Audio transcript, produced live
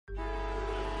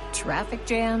Traffic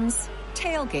jams,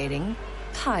 tailgating,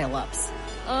 pile-ups.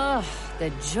 Ugh, the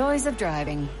joys of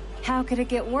driving. How could it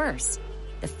get worse?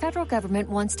 The federal government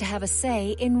wants to have a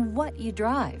say in what you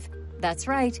drive. That's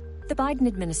right. The Biden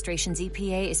administration's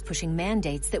EPA is pushing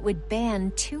mandates that would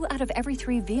ban 2 out of every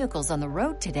 3 vehicles on the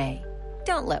road today.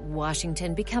 Don't let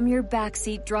Washington become your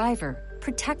backseat driver.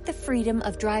 Protect the freedom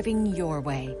of driving your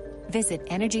way. Visit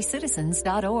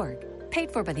EnergyCitizens.org.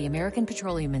 Paid for by the American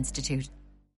Petroleum Institute.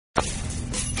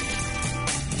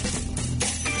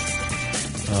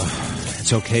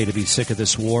 It's okay to be sick of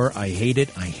this war. I hate it.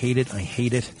 I hate it. I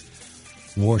hate it.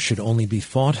 War should only be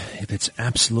fought if it's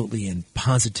absolutely and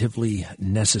positively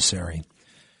necessary.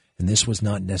 And this was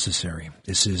not necessary.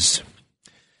 This is,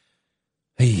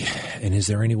 hey, and is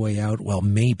there any way out? Well,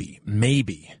 maybe.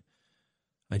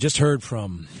 I just heard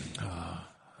from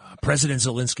President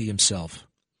Zelensky himself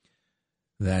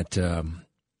that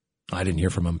I didn't hear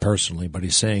from him personally, but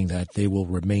he's saying that they will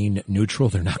remain neutral.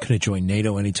 They're not going to join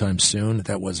NATO anytime soon.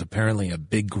 That was apparently a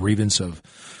big grievance of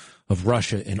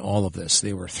Russia in all of this.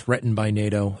 They were threatened by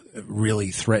NATO, really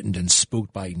threatened and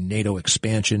spooked by NATO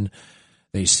expansion.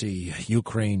 They see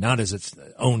Ukraine not as its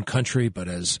own country, but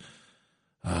as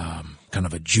kind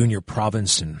of a junior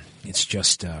province. And it's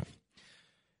just,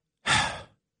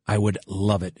 I would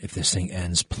love it if this thing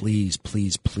ends. Please,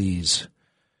 please, please.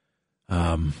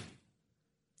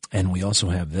 And we also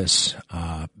have this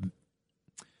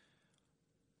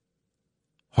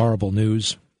horrible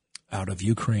news out of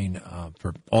Ukraine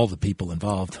for all the people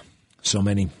involved. So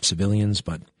many civilians,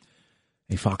 but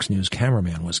a Fox News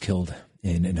cameraman was killed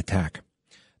in an attack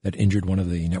that injured one of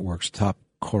the network's top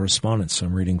correspondents.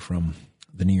 I'm reading from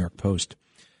the New York Post.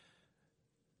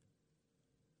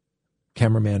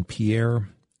 Cameraman Pierre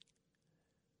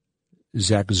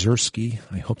Zagzurski,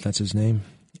 I hope that's his name.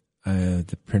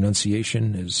 The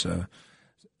pronunciation is,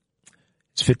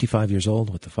 it's 55 years old,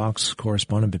 with the Fox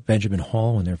correspondent Benjamin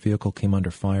Hall when their vehicle came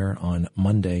under fire on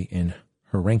Monday in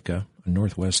Herenka, a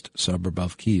northwest suburb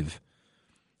of Kyiv.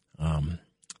 And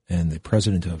the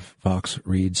president of Fox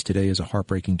reads, "Today is a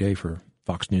heartbreaking day for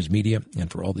Fox News Media and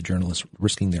for all the journalists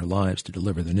risking their lives to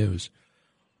deliver the news."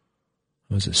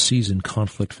 I was a seasoned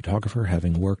conflict photographer,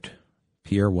 having worked,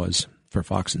 Pierre was, for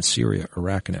Fox in Syria,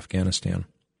 Iraq, and Afghanistan.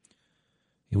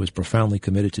 He was profoundly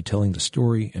committed to telling the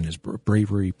story, and his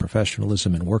bravery,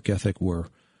 professionalism, and work ethic were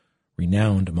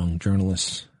renowned among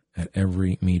journalists at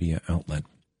every media outlet.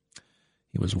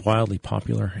 He was wildly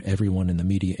popular. Everyone in the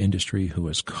media industry who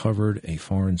has covered a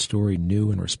foreign story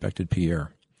knew and respected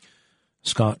Pierre.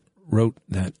 Scott wrote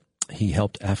that he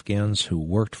helped Afghans who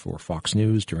worked for Fox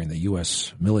News during the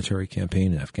U.S. military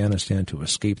campaign in Afghanistan to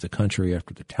escape the country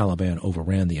after the Taliban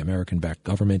overran the American-backed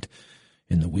government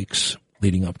in the weeks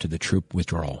leading up to the troop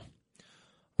withdrawal.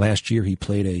 Last year, he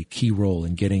played a key role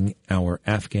in getting our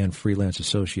Afghan freelance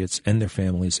associates and their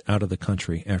families out of the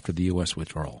country after the U.S.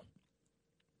 withdrawal.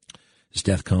 His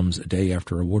death comes a day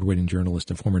after award-winning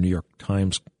journalist and former New York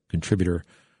Times contributor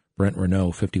Brent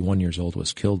Renaud, 51 years old,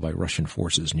 was killed by Russian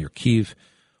forces near Kyiv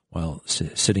while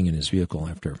sitting in his vehicle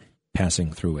after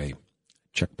passing through a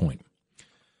checkpoint.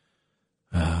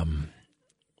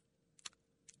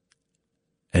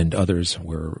 And others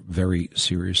were very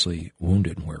seriously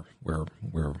wounded. We're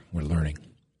learning,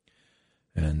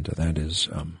 and that is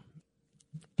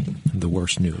the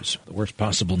worst news, the worst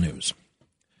possible news.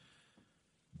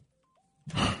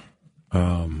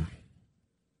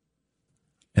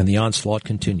 And the onslaught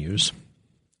continues.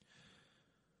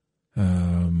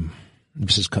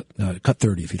 This is cut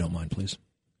 30, if you don't mind, please.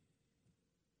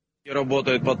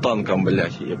 Работает по танкам,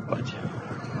 блядь, ебать.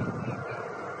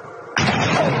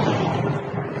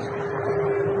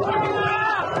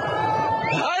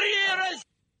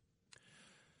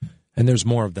 And there's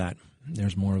more of that.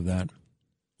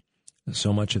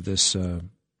 So much of this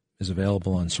is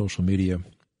available on social media.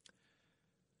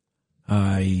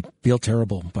 I feel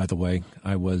terrible, by the way.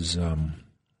 I was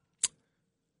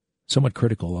somewhat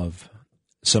critical of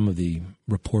some of the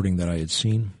reporting that I had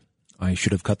seen. I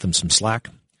should have cut them some slack.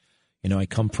 You know, I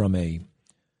come from a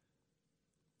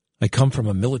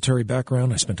military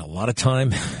background. I spent a lot of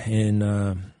time in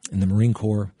the Marine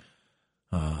Corps.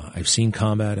 I've seen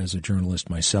combat as a journalist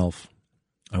myself.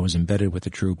 I was embedded with the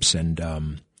troops, and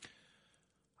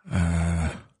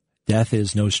death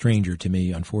is no stranger to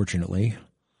me, unfortunately.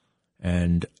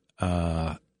 And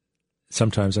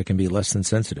sometimes I can be less than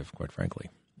sensitive, quite frankly,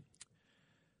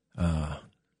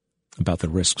 about the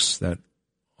risks that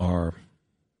are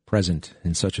present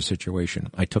in such a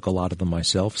situation. I took a lot of them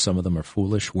myself. Some of them were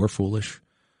foolish.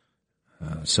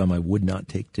 Some I would not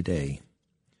take today.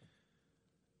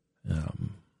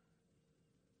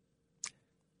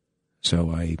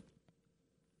 So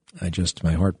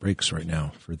My heart breaks right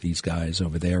now for these guys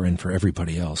over there and for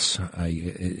everybody else.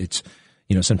 It's,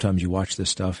 sometimes you watch this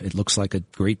stuff, it looks like a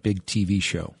great big TV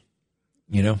show,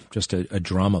 just a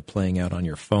drama playing out on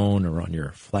your phone or on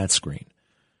your flat screen.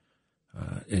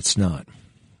 It's not.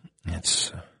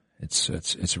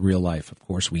 It's real life. Of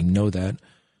course, we know that.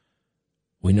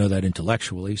 We know that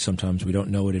intellectually. Sometimes we don't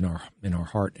know it in our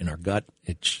heart, in our gut.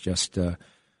 It's just it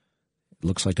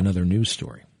looks like another news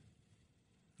story.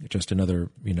 Just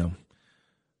another,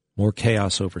 more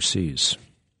chaos overseas.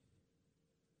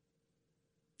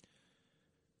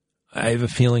 I have a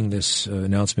feeling this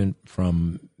announcement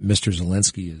from Mr.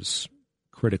 Zelensky is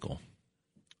critical.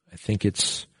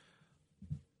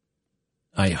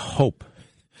 I hope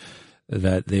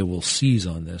that they will seize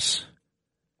on this.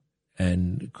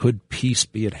 And could peace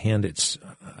be at hand?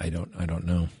 I don't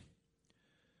know.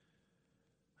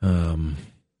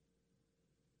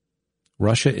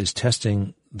 Russia is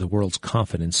testing the world's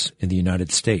confidence in the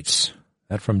United States.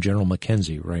 That from General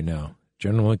McKenzie right now.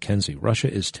 General McKenzie, Russia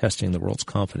is testing the world's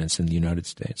confidence in the United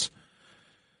States.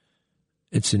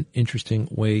 It's an interesting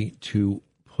way to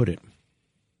put it.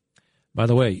 By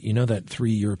the way, you know that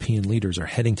 3 European leaders are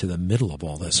heading to the middle of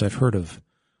all this. I've heard of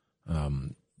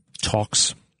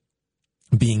talks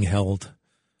being held,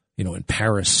 in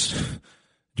Paris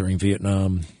during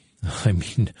Vietnam. I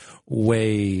mean,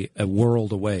 a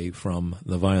world away from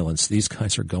the violence. These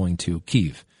guys are going to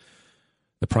Kyiv.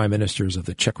 The prime ministers of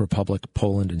the Czech Republic,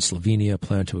 Poland, and Slovenia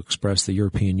plan to express the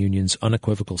European Union's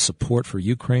unequivocal support for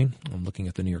Ukraine. I'm looking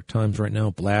at the New York Times right now.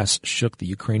 Blasts shook the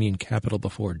Ukrainian capital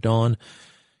before dawn,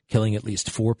 killing at least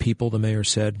 4 people, the mayor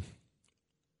said.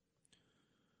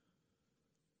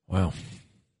 Wow.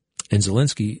 And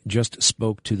Zelensky just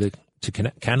spoke to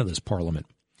Canada's parliament.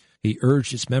 He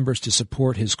urged its members to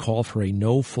support his call for a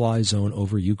no-fly zone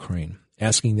over Ukraine,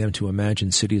 asking them to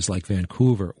imagine cities like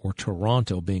Vancouver or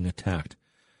Toronto being attacked,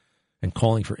 and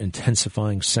calling for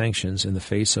intensifying sanctions in the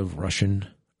face of Russian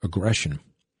aggression.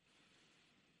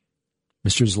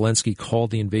 Mr. Zelensky called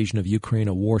the invasion of Ukraine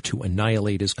a war to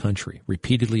annihilate his country,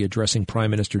 repeatedly addressing Prime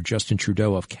Minister Justin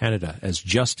Trudeau of Canada as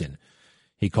Justin.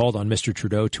 He called on Mr.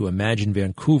 Trudeau to imagine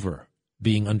Vancouver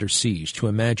being under siege, to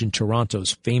imagine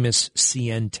Toronto's famous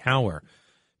CN Tower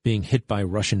being hit by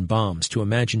Russian bombs, to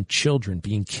imagine children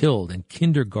being killed and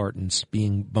kindergartens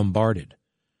being bombarded.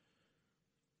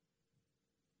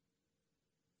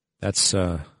 That's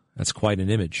quite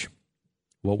an image.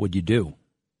 What would you do?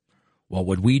 What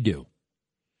would we do?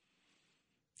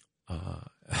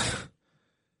 Now,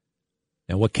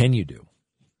 what can you do?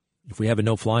 If we have a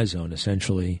no-fly zone,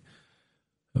 essentially,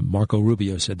 Marco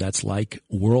Rubio said that's like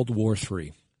World War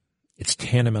III. It's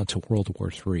tantamount to World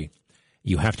War III.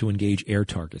 You have to engage air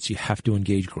targets. You have to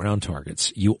engage ground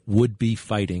targets. You would be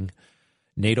fighting,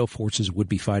 NATO forces would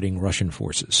be fighting Russian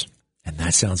forces. And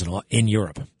that sounds a lot in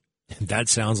Europe. That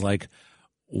sounds like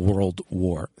World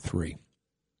War III.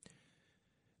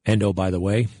 And oh, by the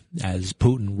way, as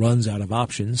Putin runs out of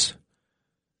options,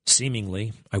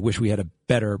 seemingly, I wish we had a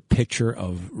better picture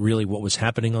of really what was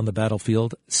happening on the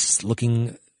battlefield,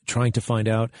 trying to find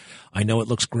out. I know it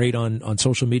looks great on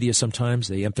social media sometimes.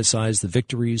 They emphasize the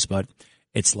victories, but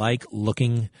it's like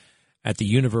looking at the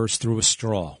universe through a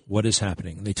straw. What is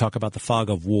happening? They talk about the fog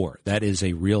of war. That is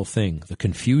a real thing. The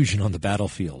confusion on the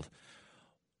battlefield.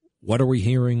 What are we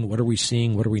hearing? What are we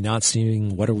seeing? What are we not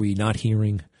seeing? What are we not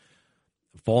hearing?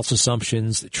 False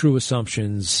assumptions, true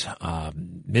assumptions,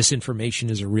 misinformation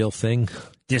is a real thing.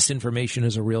 Disinformation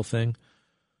is a real thing.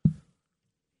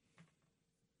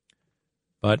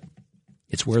 But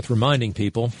it's worth reminding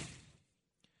people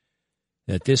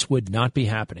that this would not be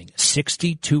happening.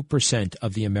 62%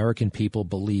 of the American people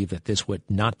believe that this would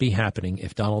not be happening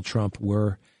if Donald Trump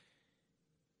were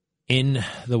in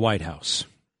the White House.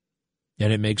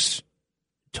 And it makes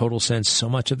total sense. So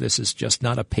much of this is just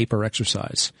not a paper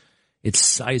exercise. It's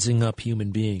sizing up human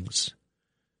beings.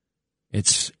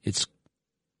 It's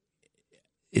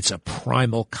a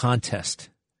primal contest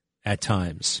at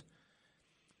times.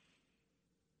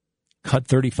 Cut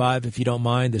 35, if you don't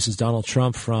mind. This is Donald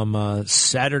Trump from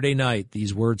Saturday night.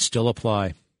 These words still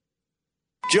apply.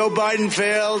 Joe Biden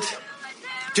failed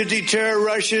to deter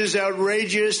Russia's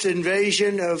outrageous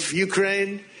invasion of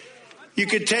Ukraine. You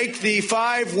could take the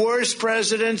 5 worst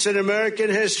presidents in American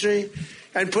history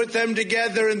and put them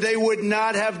together, and they would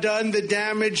not have done the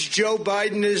damage Joe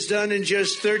Biden has done in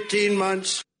just 13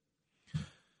 months.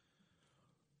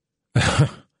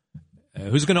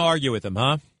 Who's going to argue with him,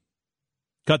 huh?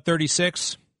 Cut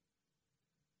 36.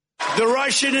 The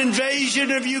Russian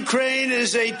invasion of Ukraine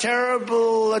is a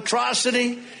terrible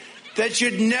atrocity that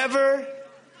should never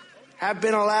have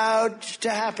been allowed to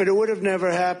happen. It would have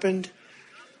never happened.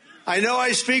 I know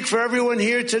I speak for everyone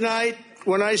here tonight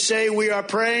when I say we are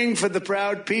praying for the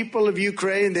proud people of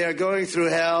Ukraine. They are going through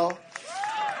hell.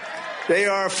 They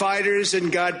are fighters,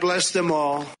 and God bless them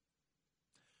all.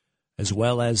 As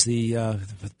well as the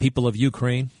people of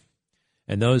Ukraine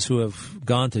and those who have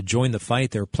gone to join the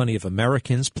fight. There are plenty of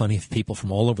Americans, plenty of people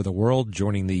from all over the world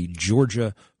joining the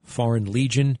Georgia Foreign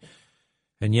Legion.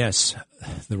 And yes,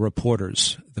 the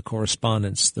reporters, the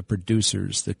correspondents, the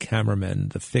producers, the cameramen,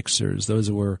 the fixers, those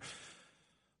who were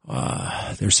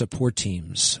their support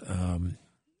teams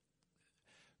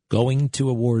going to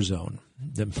a war zone.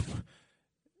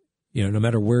 No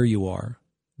matter where you are,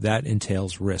 that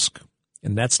entails risk.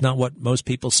 And that's not what most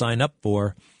people sign up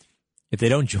for if they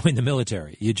don't join the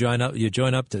military. You join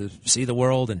up to see the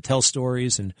world and tell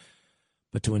stories,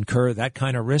 but to incur that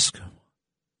kind of risk,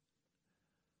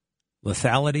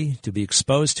 lethality, to be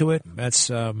exposed to it, that's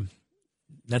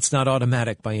not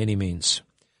automatic by any means.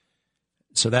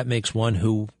 So that makes one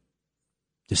who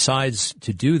decides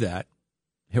to do that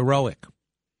heroic.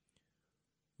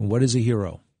 What is a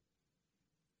hero?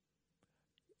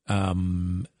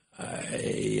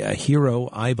 A hero,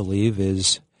 I believe,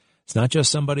 it's not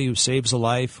just somebody who saves a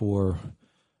life or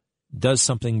does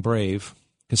something brave,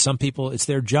 because some people, it's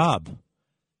their job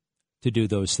to do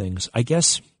those things. I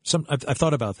guess I've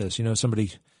thought about this,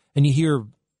 somebody, and you hear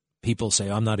people say,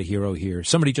 I'm not a hero here.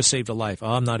 Somebody just saved a life.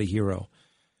 Oh, I'm not a hero.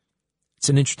 It's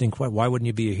an interesting question. Why wouldn't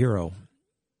you be a hero?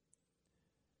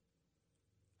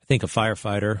 I think a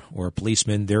firefighter or a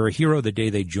policeman, they're a hero the day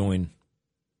they join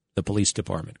the police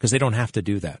department, because they don't have to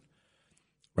do that,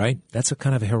 right? That's a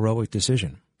kind of a heroic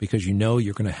decision, because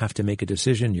you're going to have to make a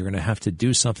decision. You're going to have to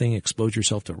do something, expose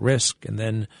yourself to risk, and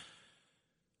then,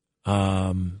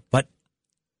 but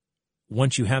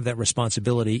once you have that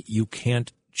responsibility, you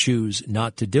can't choose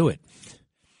not to do it.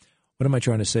 What am I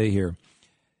trying to say here?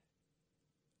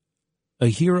 A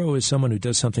hero is someone who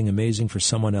does something amazing for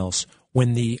someone else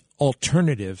when the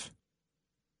alternative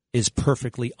is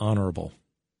perfectly honorable.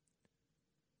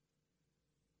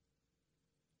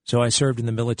 So I served in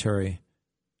the military,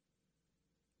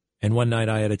 and one night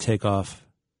I had to take off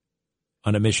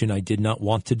on a mission I did not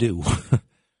want to do.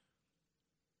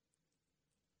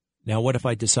 Now, what if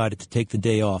I decided to take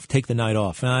the night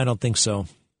off? I don't think so.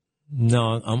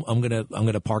 No, I'm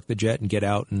gonna park the jet and get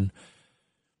out. And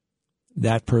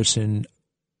that person,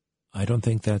 I don't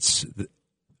think I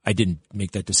didn't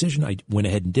make that decision. I went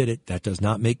ahead and did it. That does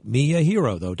not make me a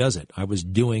hero, though, does it? I was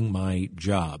doing my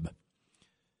job.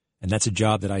 And that's a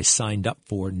job that I signed up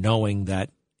for, knowing that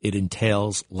it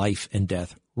entails life and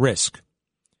death risk.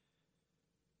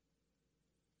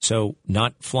 So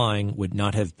not flying would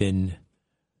not have been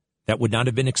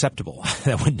acceptable.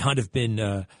 That would not have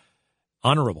been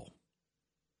honorable.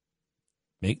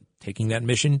 Taking that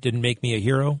mission didn't make me a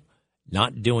hero.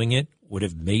 Not doing it would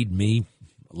have made me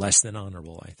less than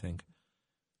honorable, I think.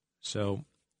 So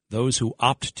those who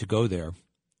opt to go there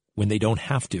when they don't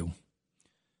have to,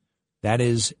 that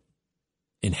is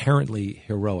inherently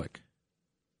heroic,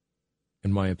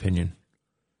 in my opinion.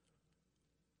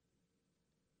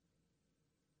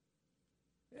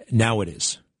 Now it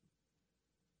is.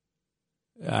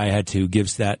 I had to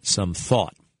give that some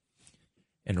thought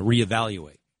and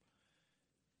reevaluate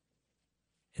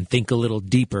and think a little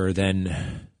deeper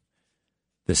than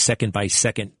the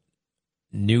second-by-second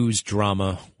news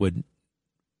drama would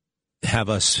have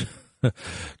us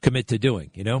commit to doing,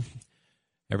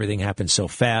 Everything happens so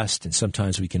fast, and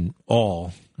sometimes we can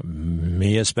all,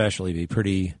 me especially, be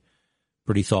pretty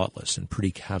thoughtless and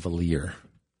pretty cavalier.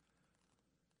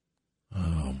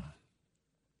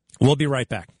 We'll be right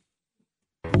back.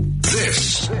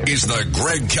 This is the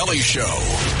Greg Kelly Show.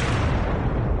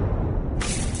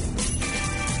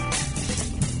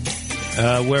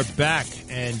 We're back,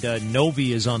 and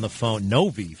Novi is on the phone.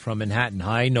 Novi from Manhattan.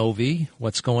 Hi, Novi.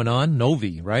 What's going on?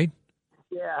 Novi, right?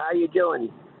 Yeah, how you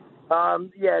doing?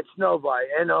 Yeah, it's Novi,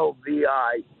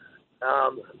 N-O-V-I.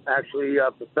 Actually,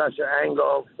 Professor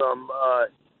Angle from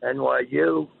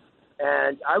NYU.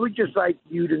 And I would just like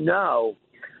you to know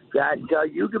that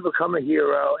you can become a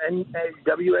hero, and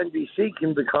WNBC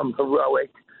can become heroic.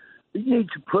 We need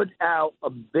to put out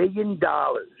 $1 billion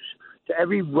to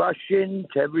every Russian,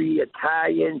 to every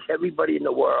Italian, to everybody in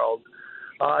the world.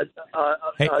 $1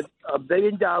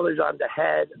 billion on the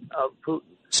head of Putin.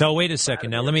 So wait a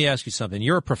second. Now, let me ask you something.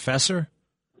 You're a professor?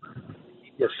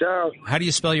 Yes, sir. How do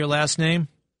you spell your last name?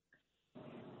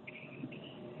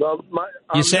 Well,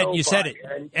 you said it.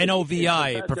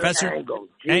 N-O-V-I. Professor Angle.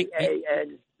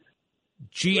 G-A-N.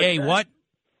 G-A what?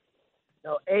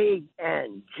 No,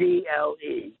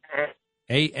 A-N-G-L-E.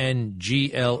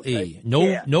 A-N-G-L-E.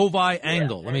 Novi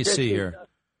Angle. Let me see here.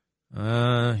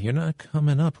 You're not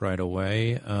coming up right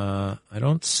away. I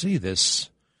don't see this.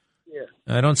 Yeah.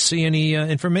 I don't see any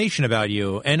information about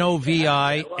you.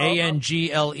 Noviangle.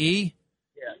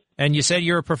 Yeah. And you said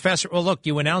you're a professor. Well, look,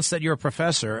 you announced that you're a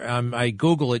professor. I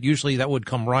Google it. Usually that would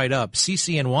come right up.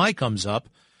 CCNY comes up.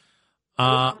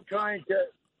 I'm trying to.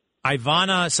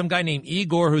 Ivana, some guy named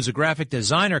Igor, who's a graphic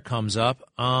designer, comes up.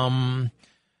 Look,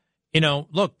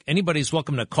 anybody's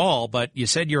welcome to call, but you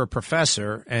said you're a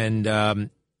professor, and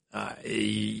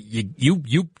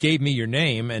you gave me your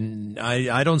name, and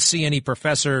I don't see any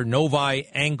Professor Novi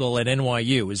Angle at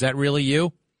NYU. Is that really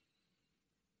you?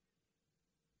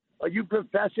 Are you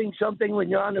professing something when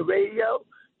you're on the radio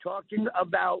talking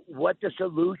about what the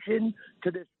solution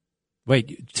to this?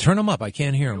 Wait, turn them up. I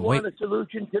can't hear them. You want a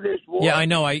solution to this war? Yeah, I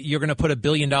know. You're going to put $1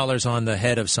 billion on the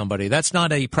head of somebody. That's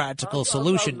not a practical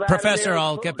solution. Professor,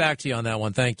 I'll get back to you on that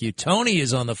one. Thank you. Tony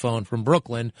is on the phone from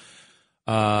Brooklyn.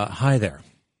 Hi there.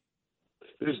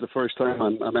 This is the first time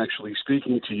I'm actually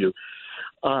speaking to you.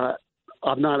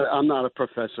 I'm not a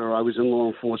professor. I was in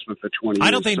law enforcement for 20 years. I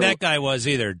don't think that guy was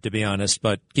either, to be honest,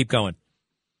 but keep going.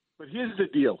 But here's the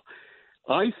deal.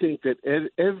 I think that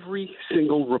every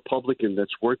single Republican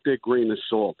that's worth their grain of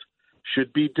salt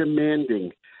should be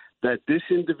demanding that this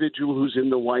individual who's in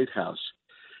the White House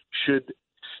should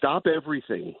stop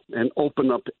everything and open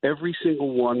up every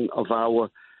single one of our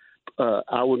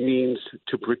means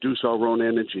to produce our own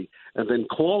energy, and then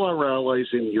call our allies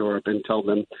in Europe and tell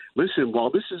them, listen,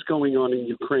 while this is going on in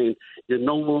Ukraine, you're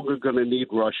no longer going to need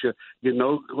Russia. You're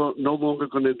no longer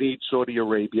going to need Saudi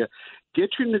Arabia.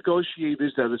 Get your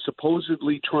negotiators that are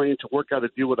supposedly trying to work out a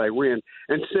deal with Iran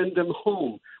and send them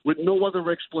home with no other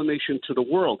explanation to the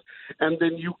world. And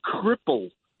then you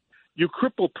cripple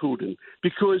Putin,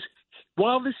 because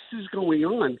while this is going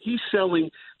on, he's selling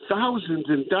thousands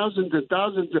and thousands and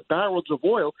thousands of barrels of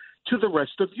oil to the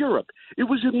rest of Europe. It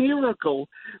was a miracle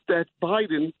that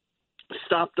Biden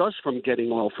stopped us from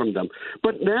getting oil from them.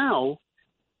 But now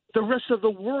the rest of the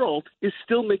world is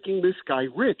still making this guy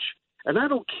rich. And I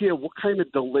don't care what kind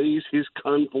of delays his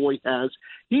convoy has.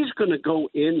 He's going to go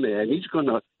in there and he's going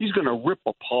to rip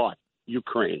apart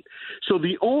Ukraine. So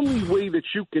the only way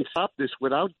that you can stop this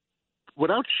without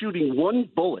shooting one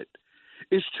bullet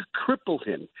is to cripple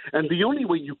him. And the only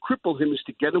way you cripple him is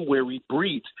to get him where he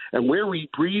breathes. And where he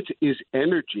breathes is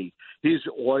energy, his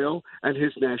oil, and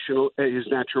his natural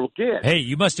gas. Hey,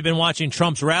 you must have been watching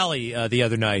Trump's rally the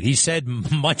other night. He said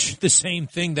much the same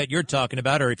thing that you're talking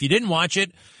about. Or if you didn't watch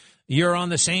it, you're on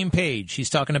the same page. He's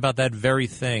talking about that very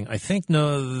thing. I think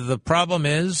the problem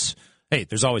is, hey,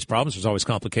 there's always problems. There's always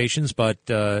complications. But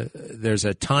there's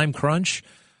a time crunch.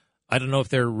 I don't know if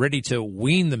they're ready to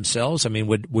wean themselves. I mean,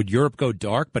 would Europe go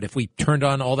dark? But if we turned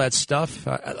on all that stuff,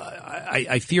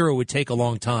 I fear it would take a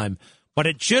long time. But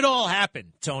it should all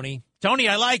happen, Tony. Tony,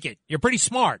 I like it. You're pretty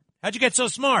smart. How'd you get so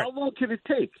smart? How long can it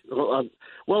take?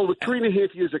 Well, with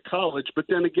 3.5 years of college, but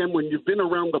then again, when you've been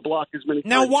around the block as many times.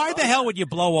 Now, why the hell would you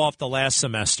blow off the last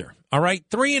semester? All right,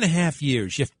 3.5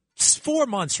 years. You're 4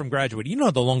 months from graduating. You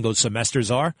know how long those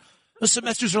semesters are. Those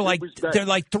semesters are they're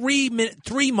like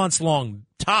 3 months long,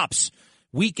 tops.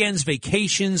 Weekends,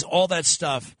 vacations, all that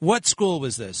stuff. What school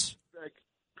was this?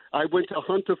 I went to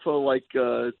Hunter for like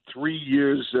 3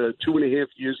 years, 2.5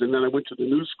 years, and then I went to the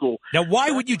new school. Now,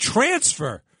 why would you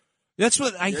transfer? That's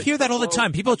what I hear that all the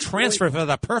time. People transfer for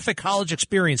the perfect college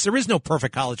experience. There is no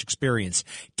perfect college experience.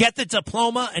 Get the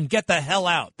diploma and get the hell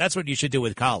out. That's what you should do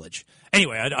with college.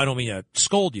 Anyway, I don't mean to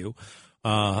scold you,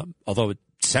 although it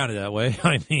sounded that way.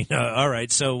 I mean, all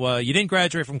right. So you didn't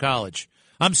graduate from college.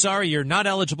 I'm sorry, you're not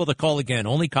eligible to call again.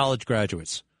 Only college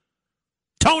graduates.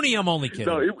 Tony, I'm only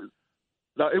kidding.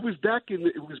 No, it was back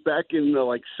in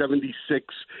like 76,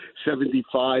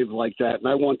 75, like that, and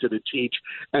I wanted to teach.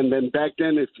 And then back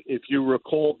then, if you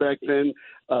recall back then,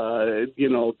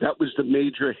 that was the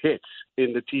major hits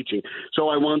in the teaching. So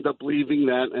I wound up leaving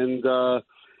that and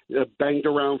banged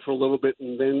around for a little bit,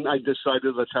 and then I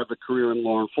decided let's have a career in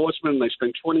law enforcement, and I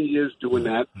spent 20 years doing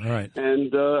that. All right.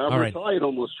 And I'm retired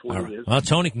almost 20 years. Well,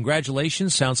 Tony,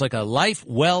 congratulations. Sounds like a life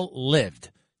well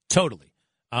lived. Totally.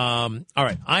 All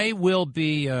right. I will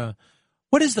be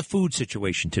what is the food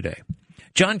situation today?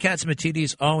 John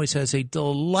Katsimatidis always has a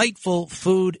delightful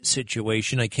food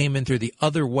situation. I came in through the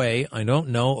other way. I don't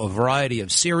know, a variety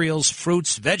of cereals,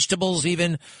 fruits, vegetables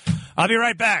even. I'll be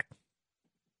right back.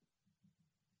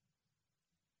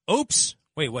 Oops.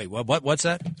 Wait, what's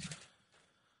that?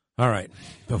 All right.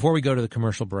 Before we go to the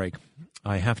commercial break,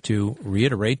 I have to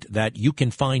reiterate that you can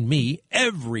find me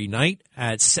every night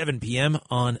at 7 p.m.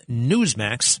 on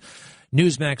Newsmax.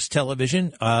 Newsmax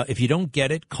television. If you don't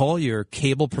get it, call your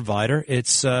cable provider.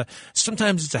 It's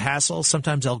sometimes it's a hassle.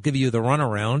 Sometimes I'll give you the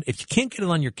runaround. If you can't get it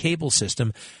on your cable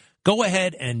system, go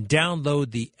ahead and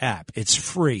download the app. It's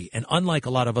free. And unlike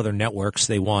a lot of other networks,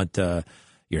 they want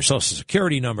your Social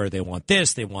Security number. They want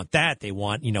this. They want that. They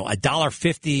want,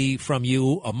 $1.50 from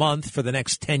you a month for the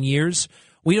next 10 years.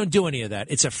 We don't do any of that.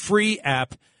 It's a free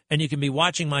app, and you can be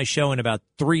watching my show in about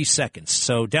 3 seconds.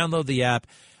 So download the app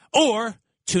or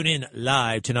tune in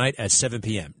live tonight at 7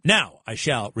 p.m. Now I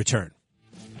shall return.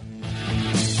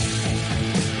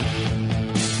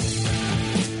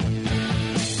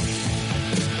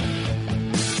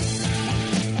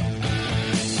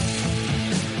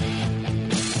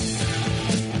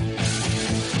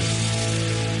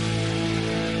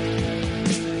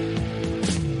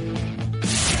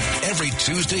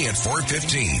 Tuesday at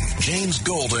 4:15, James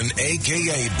Golden,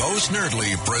 a.k.a. Bo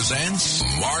Snerdley, presents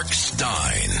Mark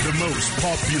Stein. The most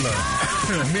popular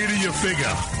media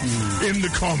figure in the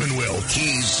Commonwealth.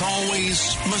 He's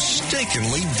always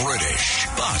mistakenly British,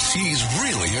 but he's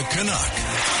really a Canuck.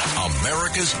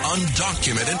 America's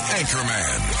undocumented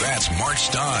anchorman. That's Mark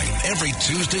Stein, every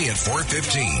Tuesday at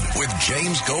 4:15 with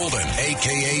James Golden,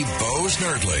 a.k.a. Bo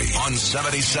Snerdley, on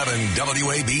 77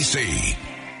 WABC.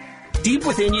 Deep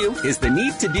within you is the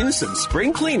need to do some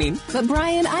spring cleaning. But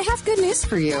Brian, I have good news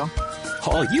for you.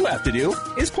 All you have to do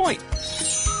is point.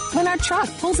 When our truck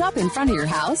pulls up in front of your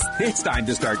house, It's time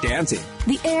to start dancing.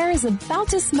 the air is about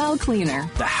to smell cleaner.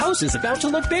 The house is about to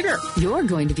look bigger. You're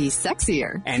going to be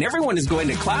sexier. And everyone is going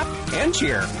to clap and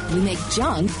cheer. We make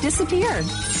junk disappear.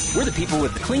 We're the people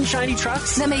with the clean, shiny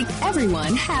trucks. That make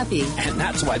everyone happy. And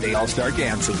that's why they all start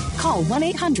dancing. Call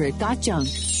 1-800-GOT-JUNK.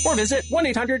 Or visit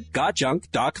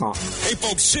 1-800-GOTJUNK.com. Hey,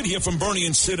 folks, Sid here from Bernie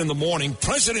and Sid in the Morning.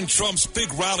 President Trump's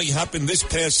big rally happened this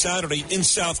past Saturday in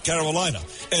South Carolina,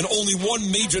 and only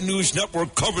one major news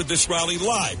network covered this rally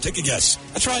live. Take a guess.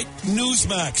 That's right,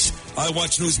 Newsmax. I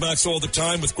watch Newsmax all the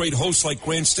time with great hosts like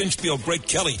Grant Stinchfield, Greg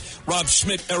Kelly, Rob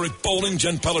Schmidt, Eric Bolling,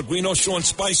 Jen Pellegrino, Sean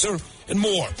Spicer, and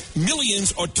more.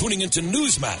 Millions are tuning into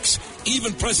Newsmax.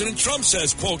 Even President Trump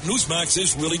says, quote, Newsmax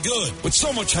is really good. With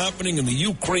so much happening in the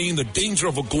Ukraine, the danger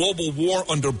of a global war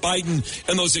under Biden,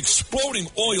 and those exploding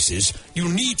oil prices, you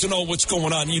need to know what's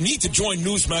going on. You need to join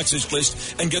Newsmax's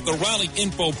list and get the rally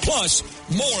info plus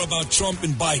more about Trump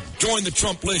and Biden. Join the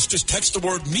Trump list. Just text the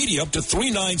word media to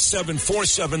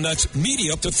 39747. That's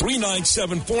media to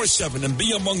 39747 and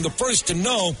be among the first to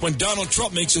know when Donald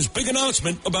Trump makes his big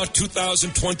announcement about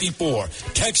 2024.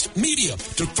 Text media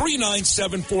to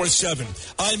 39747.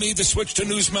 I made the switch to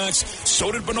Newsmax.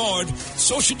 So did Bernard.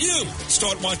 So should you.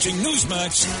 Start watching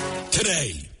Newsmax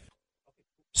today.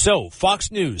 So,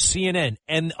 Fox News, CNN,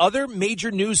 and other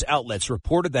major news outlets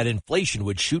reported that inflation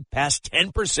would shoot past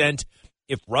 10%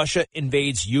 if Russia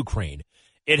invades Ukraine.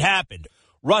 It happened.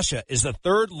 Russia is the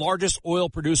third largest oil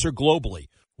producer globally.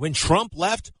 When Trump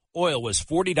left, oil was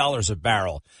 $40 a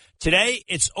barrel. Today,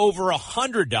 it's over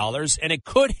 $100, and it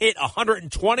could hit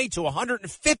 $120 to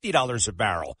 $150 a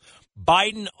barrel.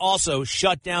 Biden also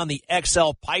shut down the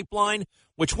XL pipeline,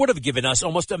 which would have given us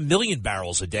almost 1 million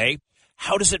barrels a day.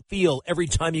 How does it feel every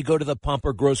time you go to the pump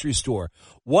or grocery store?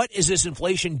 What is this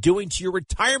inflation doing to your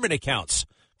retirement accounts?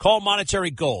 Call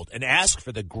Monetary Gold and ask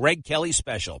for the Greg Kelly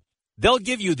special. They'll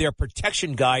give you their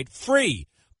protection guide free.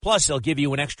 Plus, they'll give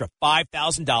you an extra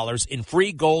 $5,000 in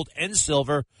free gold and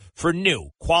silver for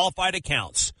new qualified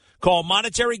accounts. Call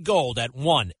Monetary Gold at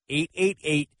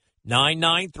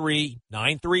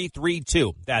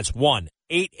 1-888-993-9332. That's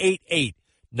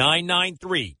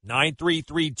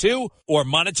 1-888-993-9332 or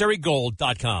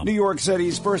monetarygold.com. New York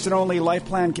City's first and only life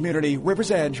plan community,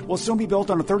 River's Edge, will soon be built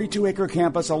on a 32-acre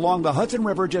campus along the Hudson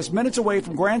River just minutes away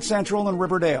from Grand Central and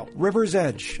Riverdale. River's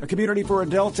Edge, a community for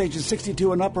adults ages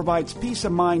 62 and up, provides peace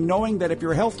of mind knowing that if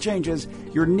your health changes,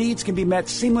 your needs can be met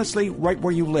seamlessly right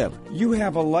where you live. You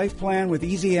have a life plan with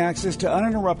easy access to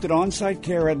uninterrupted on-site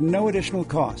care at no additional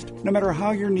cost, no matter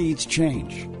how your needs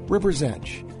change. River's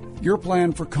Edge, your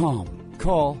plan for calm.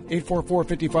 Call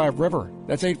 844-55-RIVER.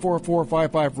 That's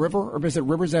 844-55-RIVER or visit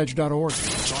riversedge.org.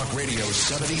 Talk Radio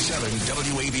 77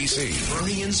 WABC.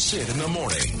 Bernie and Sid in the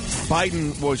morning.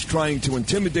 Biden was trying to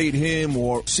intimidate him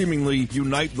or seemingly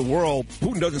unite the world.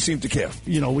 Putin doesn't seem to care.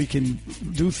 You know, we can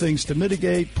do things to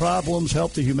mitigate problems,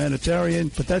 help the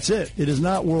humanitarian, but that's it. It is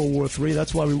not World War III.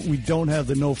 That's why we don't have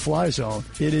the no-fly zone.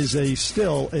 It is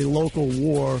still a local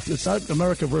war. It's not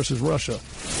America versus Russia.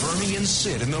 Bernie and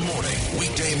Sid in the morning.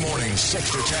 Weekday mornings,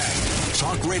 6 to 10.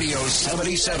 Talk Radio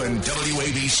 77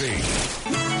 WABC.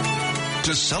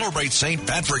 To celebrate St.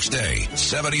 Patrick's Day,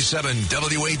 77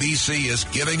 WABC is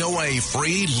giving away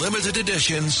free limited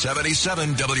edition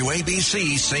 77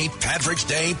 WABC St. Patrick's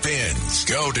Day pins.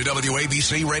 Go to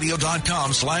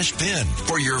WABCRadio.com/pin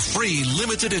for your free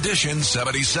limited edition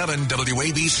 77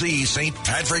 WABC St.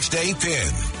 Patrick's Day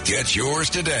pin. Get yours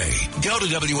today. Go to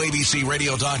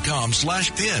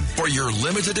WABCRadio.com/pin for your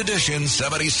limited edition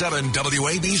 77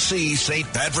 WABC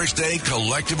St. Patrick's Day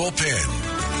collectible pin.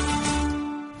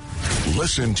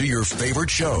 Listen to your favorite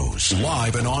shows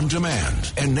live and on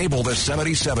demand. Enable the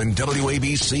 77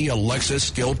 WABC Alexa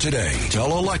skill today.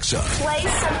 Tell Alexa, play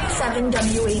 77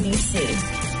 WABC.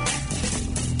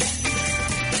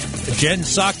 Jen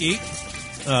Psaki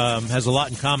has a lot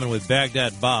in common with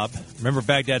Baghdad Bob. Remember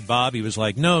Baghdad Bob? He was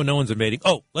like, no one's invading.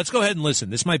 Oh, let's go ahead and listen.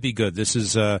 This might be good. This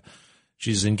is,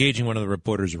 she's engaging one of the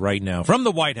reporters right now. From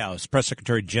the White House, Press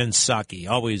Secretary Jen Psaki.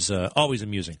 Always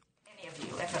amusing.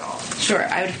 Sure.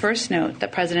 I would first note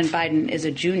that President Biden is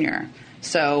a junior,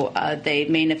 so they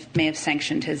may have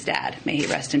sanctioned his dad. May he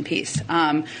rest in peace.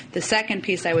 The second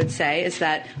piece I would say is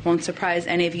that won't surprise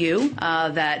any of you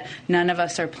that none of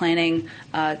us are planning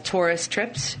tourist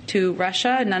trips to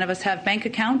Russia. None of us have bank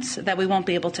accounts that we won't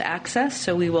be able to access,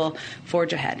 so we will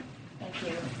forge ahead. Thank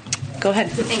you. Go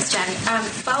ahead. Thanks, Jen.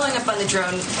 Following up on the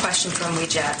drone question from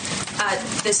Ouija,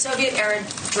 the Soviet-era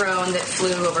drone that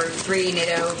flew over 3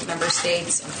 NATO member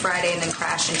states on Friday and then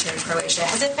crashed into Croatia,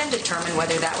 has it been determined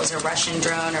whether that was a Russian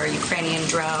drone or a Ukrainian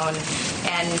drone?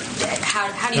 And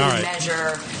how do you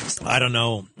measure? I don't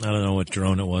know what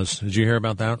drone it was. Did you hear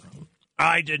about that?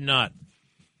 I did not.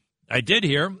 I did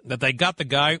hear that they got the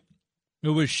guy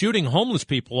who was shooting homeless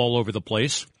people all over the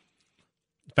place,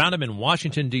 found him in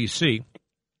Washington, D.C.,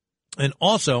 and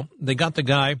also, they got the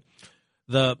guy,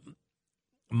 the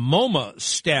MoMA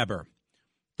stabber,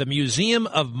 the Museum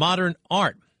of Modern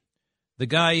Art. The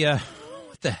guy,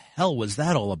 what the hell was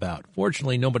that all about?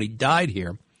 Fortunately, nobody died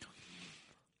here.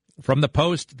 From the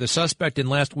Post, the suspect in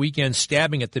last weekend's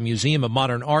stabbing at the Museum of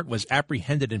Modern Art was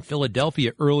apprehended in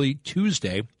Philadelphia early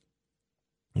Tuesday.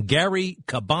 Gary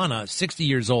Cabana, 60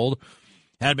 years old,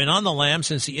 had been on the lam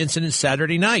since the incident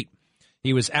Saturday night.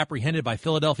 He was apprehended by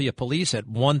Philadelphia police at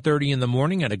 1:30 in the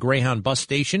morning at a Greyhound bus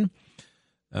station.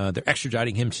 They're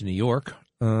extraditing him to New York.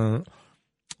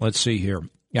 Let's see here.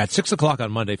 Yeah, at 6 o'clock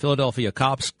on Monday, Philadelphia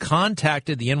cops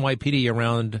contacted the NYPD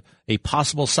around a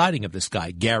possible sighting of this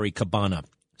guy, Gary Cabana,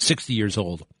 60 years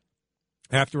old.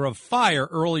 After a fire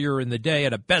earlier in the day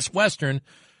at a Best Western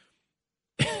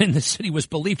in the city was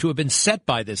believed to have been set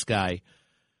by this guy.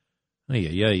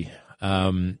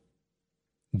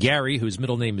 Gary, whose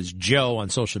middle name is Joe on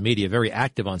social media, very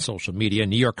active on social media.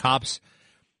 New York cops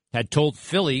had told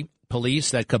Philly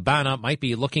police that Cabana might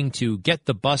be looking to get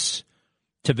the bus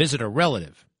to visit a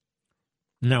relative.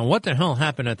 Now, what the hell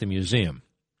happened at the museum?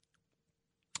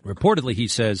 Reportedly, he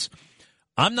says,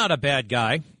 I'm not a bad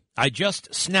guy. I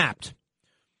just snapped.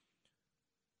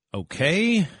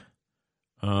 Okay.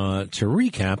 To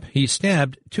recap, he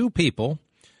stabbed 2 people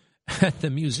at the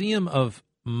Museum of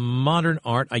Modern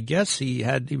Art. I guess he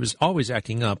was always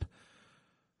acting up.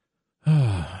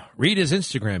 Read his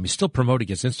Instagram. He's still promoting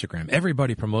his Instagram.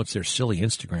 Everybody promotes their silly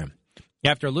Instagram.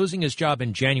 After losing his job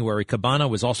in January, Cabana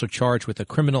was also charged with a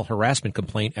criminal harassment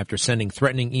complaint after sending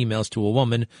threatening emails to a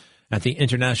woman at the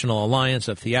International Alliance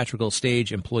of Theatrical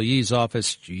Stage Employees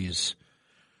office. Jeez.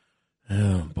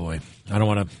 Oh, boy. I don't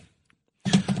want to.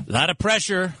 A lot of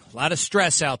pressure, a lot of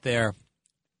stress out there.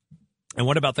 And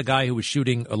what about the guy who was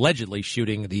allegedly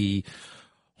shooting the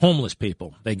homeless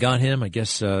people? They got him. I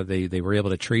guess they were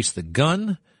able to trace the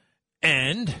gun,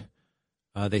 and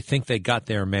they think they got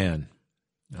their man,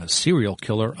 a serial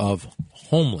killer of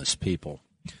homeless people.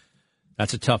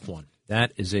 That's a tough one.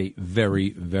 That is a very,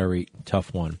 very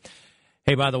tough one.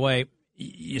 Hey, by the way,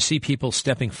 you see people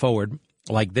stepping forward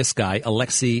like this guy,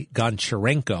 Alexei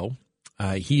Goncharenko.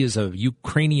 He is a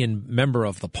Ukrainian member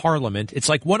of the parliament. It's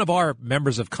like one of our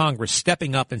members of Congress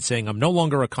stepping up and saying, I'm no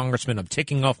longer a congressman. I'm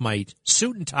taking off my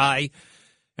suit and tie,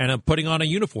 and I'm putting on a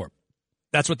uniform.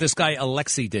 That's what this guy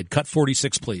Alexei did. Cut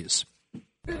 46, please.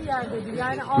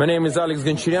 My name is Alex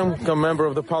Goncharenko, a member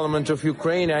of the Parliament of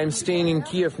Ukraine. I'm staying in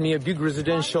Kiev near a big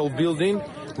residential building,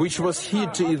 which was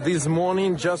hit this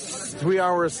morning, just 3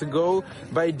 hours ago,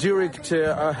 by direct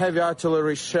heavy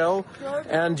artillery shell.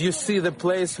 And you see the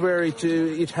place where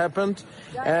it happened.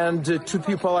 And 2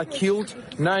 people are killed,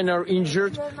 9 are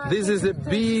injured. This is a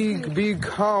big, big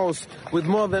house with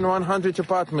more than 100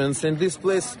 apartments. In this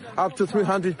place, up to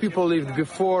 300 people lived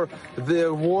before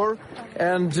the war.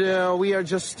 And we are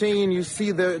just staying. You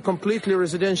see the completely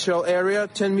residential area,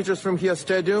 10 meters from here,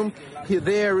 stadium.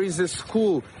 There is a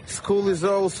school. School is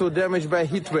also damaged by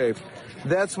heat wave.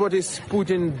 That's what is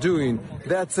Putin doing.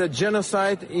 That's a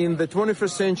genocide in the 21st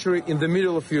century in the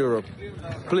middle of Europe.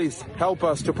 Please help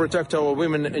us to protect our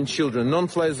women and children.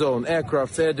 Non-fly zone,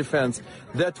 aircrafts, air defense.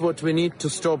 That's what we need to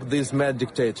stop this mad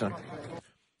dictator.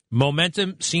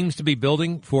 Momentum seems to be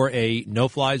building for a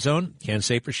no-fly zone. Can't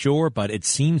say for sure, but it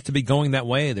seems to be going that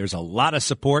way. There's a lot of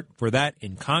support for that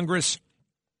in Congress.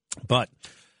 But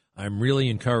I'm really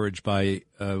encouraged by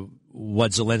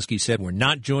what Zelensky said. We're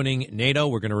not joining NATO.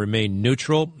 We're going to remain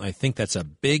neutral. I think that's a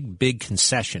big, big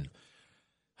concession.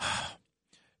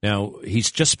 Now,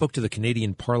 he's just spoke to the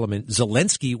Canadian Parliament.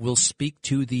 Zelensky will speak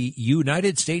to the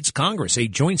United States Congress, a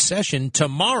joint session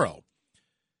tomorrow.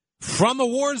 From a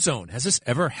war zone. Has this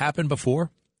ever happened before?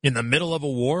 In the middle of a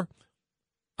war?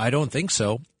 I don't think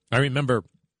so. I remember,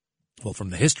 well,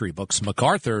 from the history books,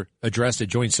 MacArthur addressed a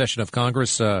joint session of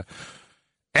Congress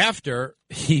after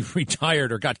he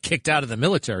retired or got kicked out of the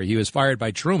military. He was fired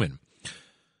by Truman.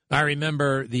 I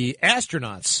remember the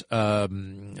astronauts,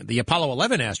 the Apollo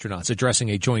 11 astronauts,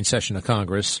 addressing a joint session of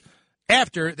Congress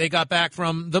after they got back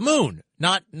from the moon,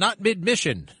 not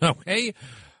mid-mission, okay?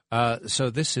 So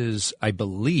this is, I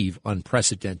believe,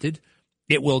 unprecedented.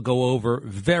 It will go over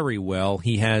very well.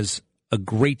 He has a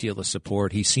great deal of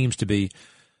support. He seems to be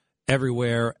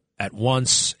everywhere at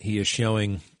once. He is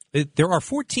showing. There are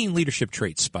 14 leadership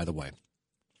traits, by the way.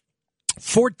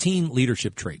 14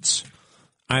 leadership traits.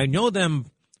 I know them,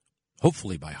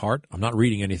 hopefully, by heart. I'm not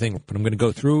reading anything, but I'm going to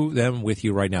go through them with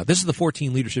you right now. This is the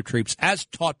 14 leadership traits as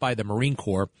taught by the Marine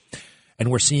Corps, and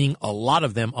we're seeing a lot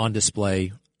of them on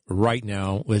display right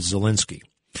now with Zelensky.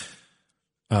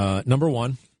 Number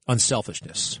 1,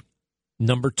 unselfishness.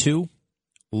 Number 2,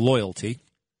 loyalty.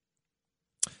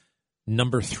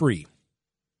 Number 3,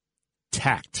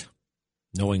 tact.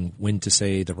 Knowing when to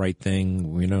say the right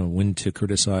thing, when to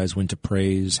criticize, when to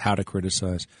praise, how to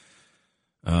criticize.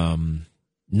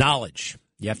 Knowledge.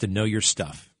 You have to know your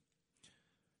stuff.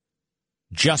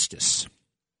 Justice.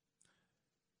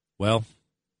 Well,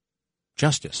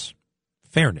 justice.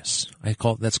 Fairness. I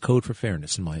call that's code for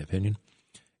fairness, in my opinion.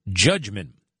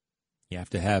 Judgment. You have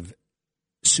to have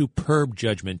superb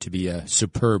judgment to be a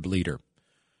superb leader.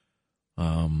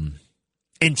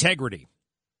 Integrity.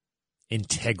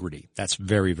 Integrity. That's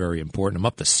very, very important. I'm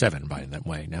up to 7 by that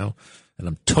way now, and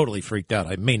I'm totally freaked out.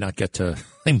 I may not get to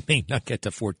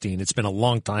 14. It's been a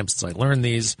long time since I learned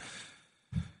these.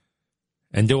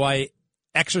 And do I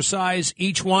exercise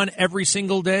each one every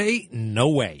single day? No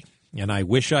way. And I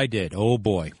wish I did. Oh,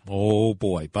 boy.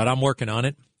 But I'm working on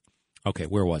it. Okay,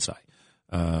 where was I?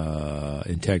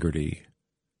 Integrity.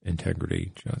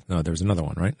 No, there's another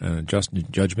one, right?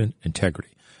 Judgment,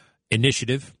 integrity.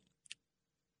 Initiative.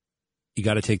 You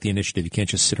got to take the initiative. You can't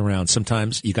just sit around.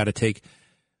 Sometimes you got to take.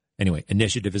 Anyway,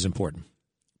 initiative is important.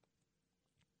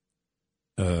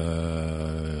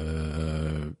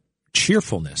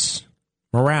 Cheerfulness,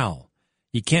 morale.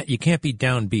 You can't be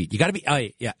downbeat. You got to be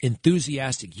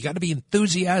enthusiastic. You got to be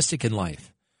enthusiastic in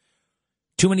life.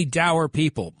 Too many dour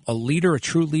people. A leader, a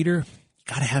true leader, you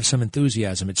got to have some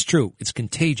enthusiasm. It's true. It's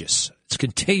contagious.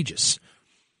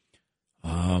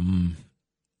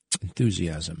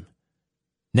 Enthusiasm.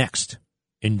 Next,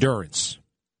 endurance.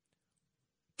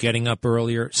 Getting up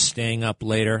earlier, staying up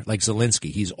later, like Zelensky.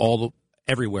 He's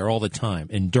everywhere all the time.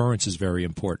 Endurance is very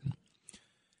important.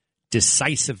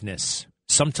 Decisiveness.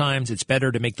 Sometimes it's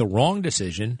better to make the wrong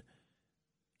decision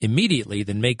immediately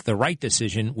than make the right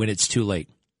decision when it's too late.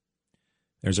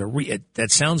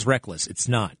 That sounds reckless. It's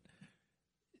not.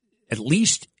 At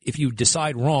least if you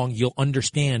decide wrong, you'll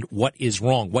understand what is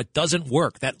wrong, what doesn't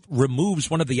work. That removes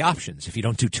one of the options if you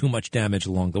don't do too much damage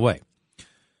along the way.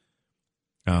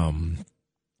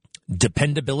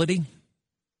 Dependability.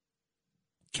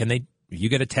 You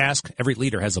get a task, every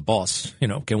leader has a boss.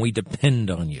 Can we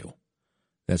depend on you?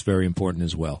 That's very important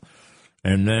as well.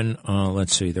 And then,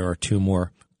 let's see, there are 2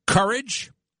 more.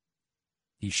 Courage.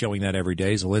 He's showing that every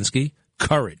day, Zelensky.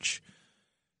 Courage.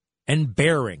 And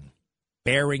bearing.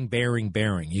 Bearing.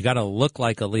 You got to look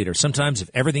like a leader. Sometimes if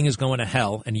everything is going to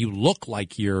hell and you look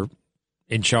like you're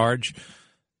in charge,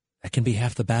 that can be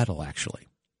half the battle, actually.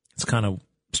 It's kind of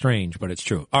strange, but it's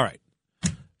true. All right.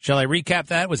 Shall I recap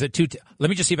that? Was it 2? Let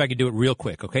me just see if I can do it real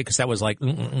quick, okay? Because that was like,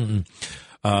 Here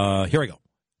we go.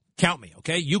 Count me,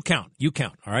 okay? You count,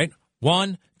 all right?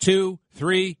 1, 2,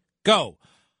 3, go.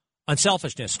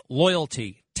 Unselfishness,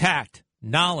 loyalty, tact,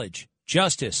 knowledge,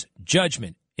 justice,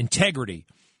 judgment, integrity,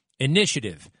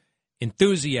 initiative,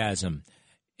 enthusiasm,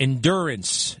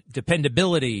 endurance,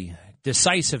 dependability,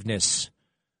 decisiveness,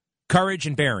 courage,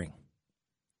 and bearing.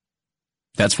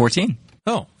 That's 14.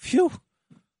 Oh, phew.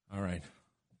 All right.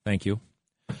 Thank you.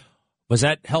 Was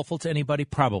that helpful to anybody?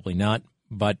 Probably not.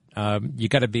 But you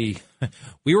got to be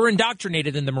 – we were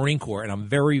indoctrinated in the Marine Corps, and I'm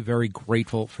very, very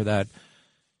grateful for that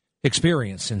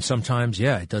experience. And sometimes,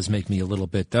 yeah, it does make me a little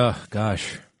bit,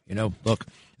 gosh, look,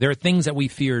 there are things that we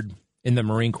feared in the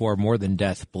Marine Corps more than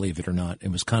death, believe it or not.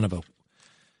 It was kind of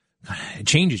it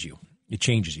changes you. It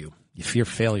changes you. You fear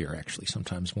failure, actually,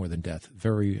 sometimes more than death.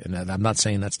 And I'm not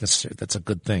saying that's a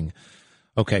good thing.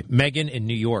 Okay, Megan in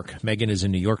New York. Megan is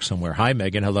in New York somewhere. Hi,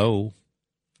 Megan. Hello.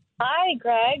 Hi,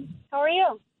 Greg. How are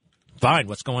you? Fine.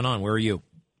 What's going on? Where are you?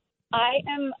 I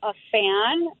am a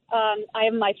fan. I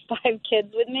have my 5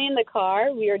 kids with me in the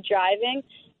car. We are driving,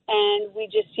 and we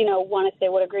just, want to say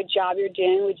what a great job you're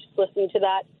doing. We just listened to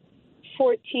that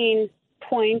 14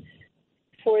 points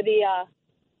for the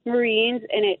Marines,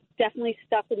 and it definitely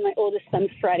stuck with my oldest son,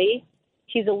 Freddie.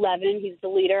 He's 11. He's the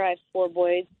leader. I have 4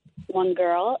 boys, 1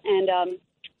 girl, and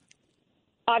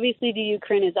obviously, the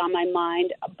Ukraine is on my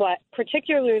mind, but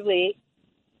particularly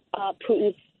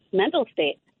Putin's mental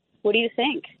state. What do you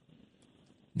think?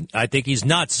 I think he's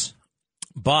nuts.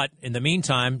 But in the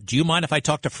meantime, do you mind if I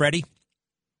talk to Freddie?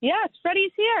 Yes,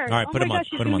 Freddie's here. All right, put him on.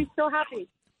 He's going to be so happy.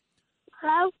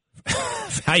 Hello?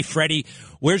 Hi, Freddie.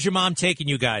 Where's your mom taking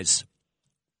you guys?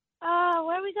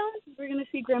 Where are we going? We're going to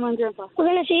see Grandma and Grandpa. We're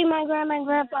going to see my Grandma and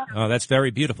Grandpa. Oh, that's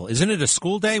very beautiful. Isn't it a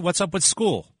school day? What's up with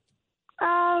school?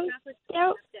 I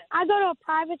go to a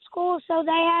private school, so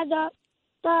they had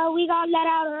we got let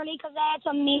out early because they had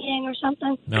some meeting or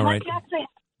something. All right.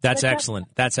 That's excellent.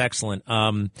 That's excellent.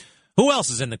 Who else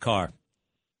is in the car?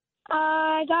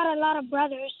 I got a lot of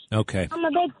brothers. Okay. I'm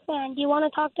a big fan. Do you want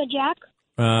to talk to Jack?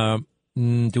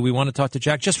 Do we want to talk to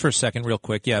Jack? Just for a second, real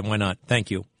quick. Yeah, why not?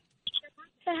 Thank you.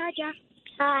 Say hi, Jack.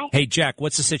 Hi. Hey, Jack,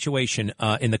 what's the situation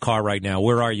in the car right now?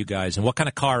 Where are you guys? And what kind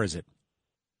of car is it?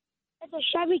 It's a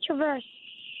Chevy Traverse.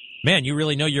 Man, you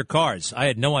really know your cars. I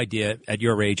had no idea at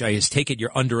your age. I just take it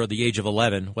you're under the age of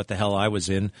 11, what the hell I was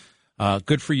in.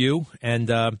 Good for you. And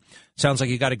sounds like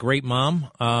you got a great mom.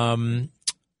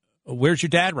 Where's your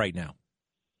dad right now?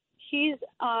 He's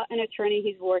an attorney.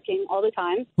 He's working all the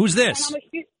time. Who's this?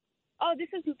 This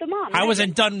is the mom. I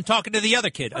wasn't done talking to the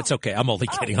other kid. It's okay. I'm only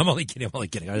kidding. I'm only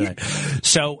kidding. All right.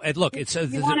 So, look, it's...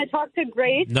 you want to talk to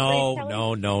Grace?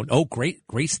 No. Oh,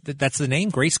 Grace, that's the name?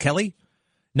 Grace Kelly?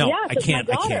 No, yes,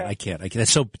 I can't.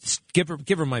 So give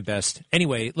her my best.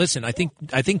 Anyway, listen, I think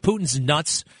Putin's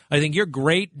nuts. I think you're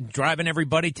great driving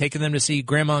everybody, taking them to see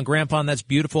Grandma and Grandpa, and that's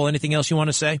beautiful. Anything else you want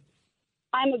to say?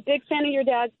 I'm a big fan of your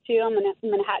dad's, too. I'm a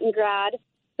Manhattan grad.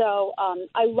 So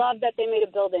I love that they made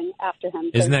a building after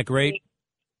him. Isn't that great?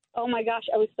 Oh, my gosh.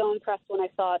 I was so impressed when I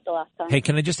saw it the last time. Hey,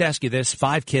 can I just ask you this?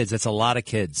 5 kids, that's a lot of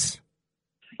kids.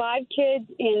 5 kids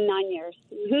in 9 years.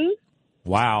 Mm-hmm.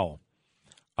 Wow.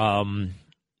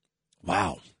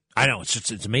 Wow. I know.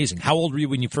 It's amazing. How old were you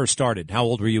when you first started? How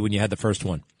old were you when you had the first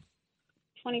one?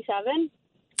 27.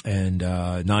 And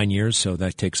 9 years, so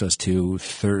that takes us to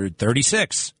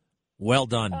 36. Well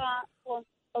done.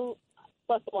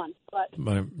 Plus 1. But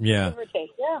yeah. Give or take.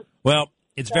 Yeah. Well,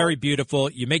 it's very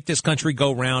beautiful. You make this country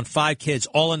go round. 5 kids,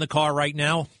 all in the car right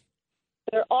now?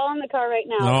 They're all in the car right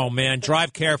now. Oh, man.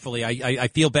 Drive carefully. I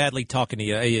feel badly talking to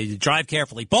you. Drive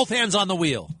carefully. Both hands on the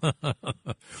wheel. We're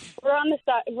on the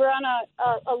side. We're on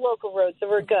a local road, so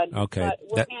we're good. Okay. But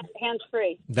we're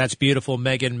hands-free. That's beautiful,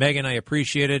 Megan. Megan, I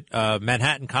appreciate it.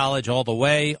 Manhattan College all the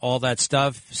way, all that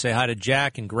stuff. Say hi to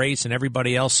Jack and Grace and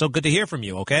everybody else. So good to hear from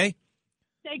you, okay?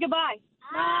 Say goodbye.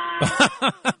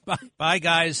 Bye,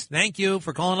 guys. Thank you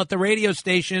for calling up the radio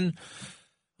station.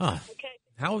 Okay.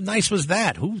 How nice was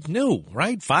that? Who knew,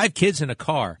 right? 5 kids in a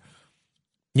car.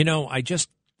 I just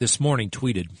this morning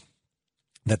tweeted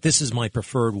that this is my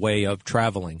preferred way of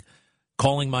traveling,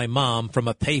 calling my mom from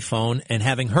a payphone and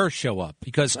having her show up,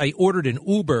 because I ordered an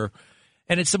Uber,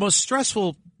 and it's the most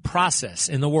stressful process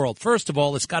in the world. First of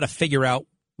all, it's got to figure out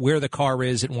where the car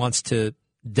is it wants to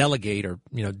delegate or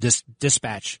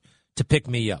dispatch to pick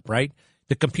me up, right?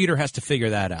 The computer has to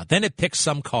figure that out. Then it picks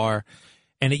some car.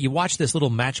 And you watch this little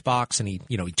matchbox, and he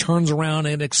turns around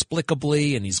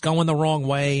inexplicably, and he's going the wrong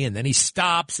way, and then he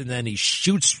stops, and then he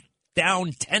shoots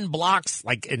down 10 blocks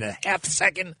like in a half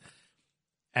second.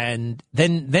 And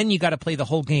then you got to play the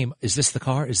whole game. Is this the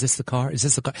car? Is this the car? Is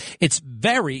this the car? It's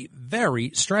very, very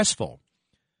stressful.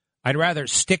 I'd rather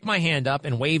stick my hand up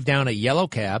and wave down a yellow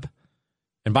cab.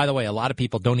 And by the way, a lot of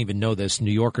people don't even know this.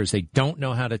 New Yorkers, they don't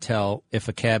know how to tell if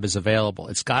a cab is available.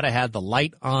 It's got to have the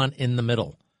light on in the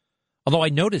middle. Although I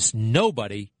notice no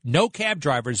cab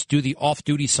drivers do the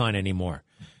off-duty sign anymore.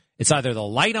 It's either the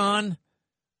light on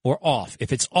or off.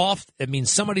 If it's off, it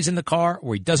means somebody's in the car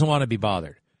or he doesn't want to be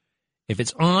bothered. If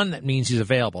it's on, that means he's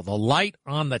available. The light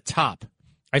on the top.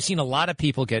 I've seen a lot of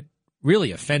people get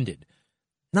really offended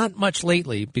Not much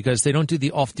lately because they don't do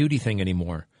the off-duty thing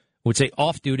anymore. Would say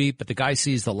off-duty, but the guy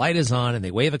sees the light is on and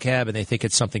they wave a cab and they think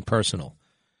it's something personal.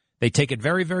 They take it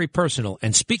very, very personal.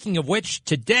 And speaking of which,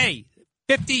 today,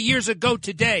 50 years ago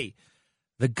today,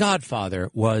 The Godfather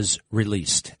was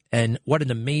released. And what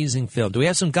an amazing film. Do we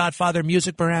have some Godfather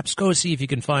music, perhaps? Go see if you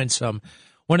can find some.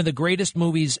 One of the greatest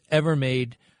movies ever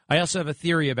made. I also have a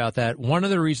theory about that. One of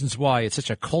the reasons why it's such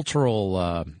a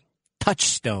cultural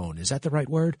touchstone, is that the right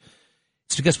word?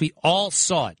 It's because we all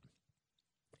saw it.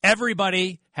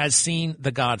 Everybody has seen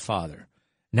The Godfather.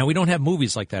 Now, we don't have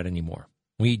movies like that anymore.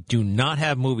 We do not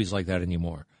have movies like that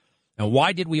anymore. Now,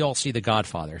 why did we all see The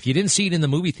Godfather? If you didn't see it in the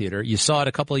movie theater, you saw it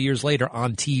a couple of years later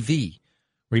on TV.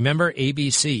 Remember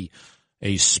ABC,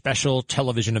 a special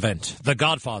television event, The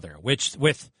Godfather, which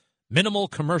with minimal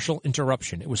commercial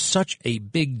interruption. It was such a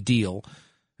big deal,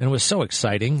 and it was so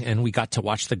exciting, and we got to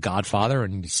watch The Godfather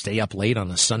and stay up late on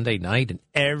a Sunday night, and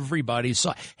everybody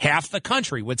saw. Half the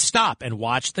country would stop and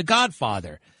watch The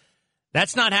Godfather.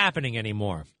 That's not happening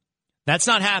anymore. That's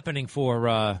not happening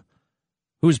for,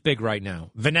 who's big right now?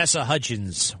 Vanessa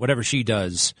Hudgens, whatever she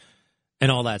does,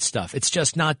 and all that stuff. It's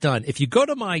just not done. If you go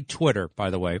to my Twitter, by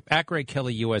the way,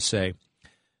 @GregKellyUSA, a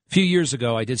few years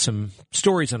ago I did some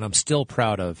stories and I'm still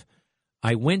proud of.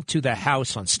 I went to the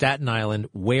house on Staten Island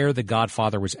where The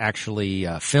Godfather was actually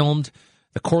filmed.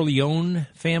 The Corleone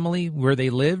family, where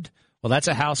they lived. Well, that's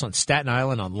a house on Staten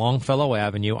Island on Longfellow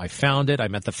Avenue. I found it. I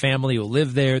met the family who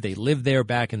lived there. They lived there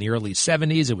back in the early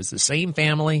 70s. It was the same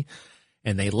family.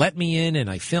 And they let me in, and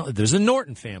I filmed. There's a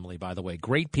Norton family, by the way.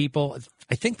 Great people.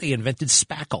 I think they invented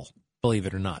spackle, believe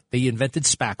it or not. They invented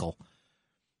spackle.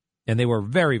 And they were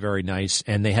very, very nice.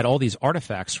 And they had all these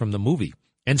artifacts from the movie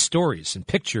and stories and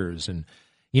pictures. And,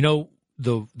 you know,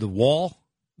 the wall,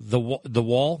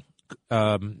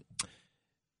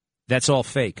 that's all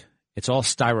fake. It's all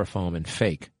styrofoam and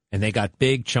fake. And they got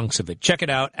big chunks of it. Check it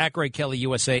out,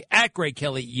 @GregKellyUSA,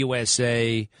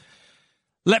 @GregKellyUSA.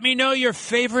 Let me know your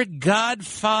favorite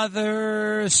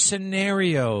Godfather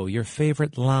scenario, your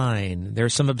favorite line.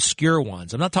 There's some obscure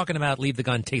ones. I'm not talking about leave the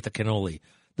gun, take the cannoli.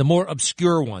 The more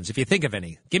obscure ones, if you think of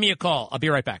any. Give me a call. I'll be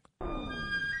right back.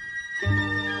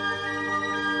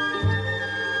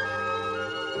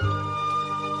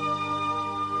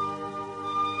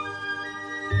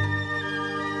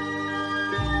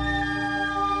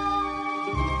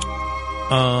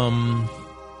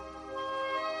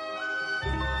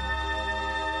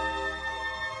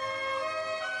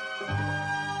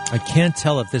 I can't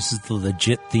tell if this is the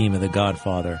legit theme of The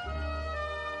Godfather.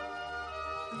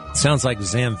 It sounds like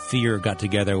Zamfir got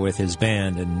together with his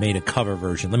band and made a cover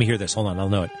version. Let me hear this. Hold on, I'll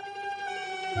know it.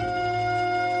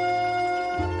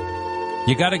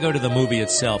 You got to go to the movie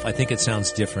itself. I think it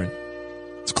sounds different.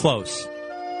 It's close.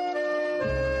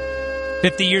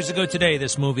 50 years ago today,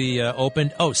 this movie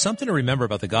opened. Oh, something to remember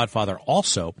about The Godfather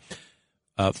also.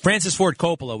 Francis Ford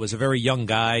Coppola was a very young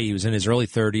guy. He was in his early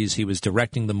 30s. He was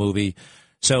directing the movie.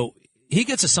 So he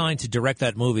gets assigned to direct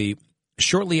that movie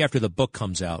shortly after the book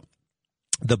comes out.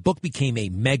 The book became a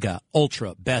mega,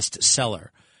 ultra bestseller.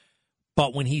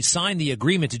 But when he signed the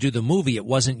agreement to do the movie, it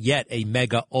wasn't yet a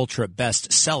mega, ultra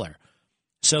bestseller.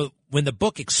 So when the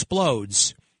book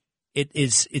explodes,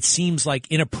 it seems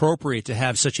like inappropriate to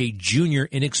have such a junior,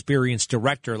 inexperienced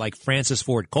director like Francis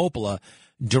Ford Coppola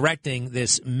directing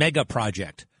this mega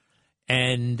project.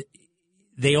 And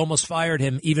they almost fired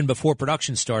him even before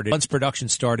production started. Once production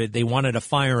started, they wanted to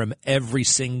fire him every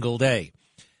single day.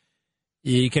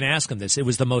 You can ask him this. It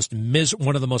was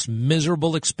one of the most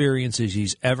miserable experiences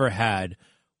he's ever had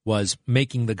was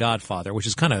making The Godfather, which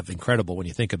is kind of incredible when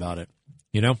you think about it.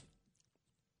 You know?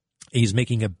 He's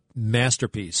making a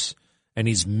masterpiece, and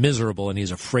he's miserable, and he's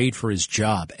afraid for his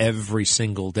job every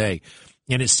single day.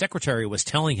 And his secretary was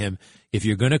telling him, if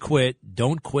you're going to quit,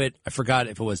 don't quit. I forgot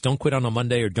if it was don't quit on a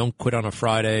Monday or don't quit on a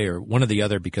Friday or one or the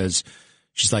other, because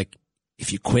she's like,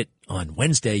 if you quit on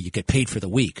Wednesday, you get paid for the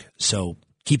week. So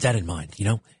keep that in mind, you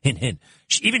know, hint, hint.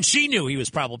 Even she knew he was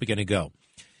probably going to go.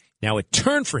 Now, it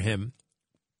turned for him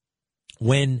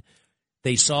when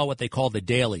they saw what they call the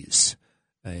dailies,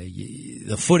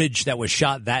 the footage that was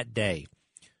shot that day,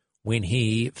 when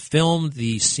he filmed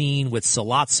the scene with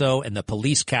Sollozzo and the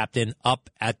police captain up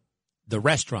at the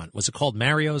restaurant. Was it called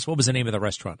Mario's? What was the name of the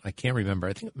restaurant? I can't remember.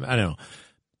 I don't know.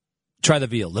 Try the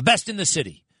veal. The best in the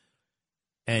city.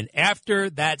 And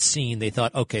after that scene, they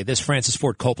thought, okay, this Francis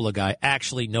Ford Coppola guy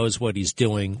actually knows what he's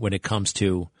doing when it comes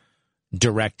to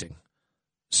directing.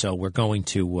 So we're going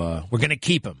to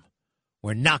keep him.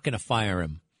 We're not going to fire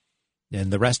him.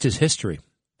 And the rest is history.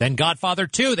 Then Godfather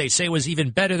 2, they say, was even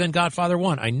better than Godfather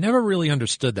 1. I never really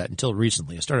understood that until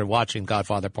recently. I started watching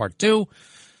Godfather Part 2.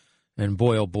 And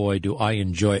boy, oh boy, do I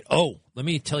enjoy it. Oh, let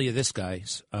me tell you this,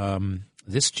 guys.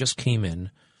 This just came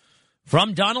in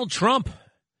from Donald Trump.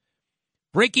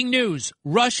 Breaking news.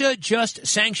 Russia just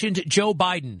sanctioned Joe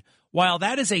Biden. While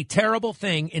that is a terrible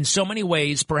thing in so many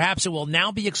ways, perhaps it will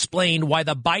now be explained why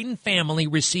the Biden family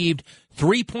received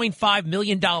 $3.5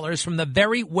 million from the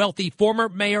very wealthy former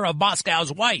mayor of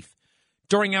Moscow's wife.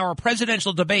 During our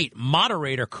presidential debate,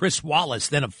 moderator Chris Wallace,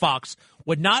 then of Fox,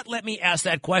 would not let me ask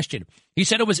that question. He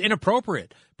said it was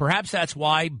inappropriate. Perhaps that's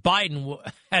why Biden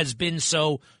has been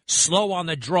so slow on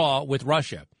the draw with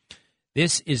Russia.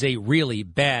 This is a really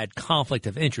bad conflict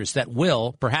of interest that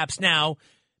will, perhaps now,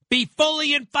 be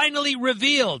fully and finally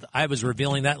revealed. I was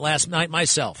revealing that last night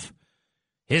myself.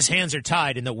 His hands are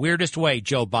tied in the weirdest way,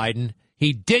 Joe Biden.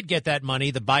 He did get that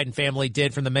money, the Biden family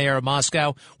did, from the mayor of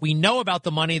Moscow. We know about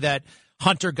the money that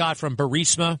Hunter got from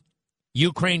Burisma,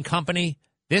 Ukraine company.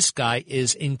 This guy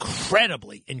is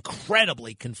incredibly,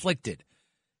 incredibly conflicted.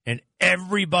 And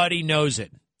everybody knows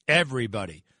it.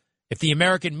 Everybody. If the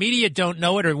American media don't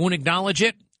know it or won't acknowledge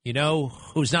it, you know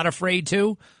who's not afraid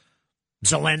to?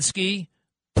 Zelensky,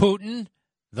 Putin,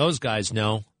 those guys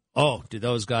know. Oh, do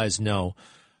those guys know?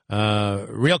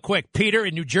 Real quick, Peter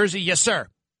in New Jersey. Yes, sir.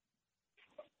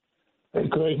 Hey,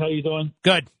 Craig, how you doing?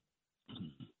 Good.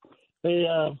 Hey,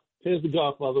 here's the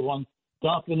Godfather one.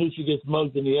 Don Fanucci gets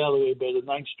mugged in the alleyway by the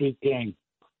 9th Street gang.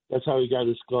 That's how he got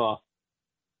his scar.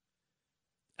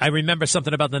 I remember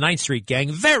something about the 9th Street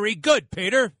gang. Very good,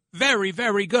 Peter. Very,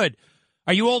 very good.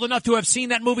 Are you old enough to have seen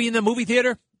that movie in the movie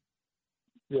theater?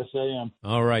 Yes, I am.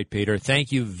 All right, Peter.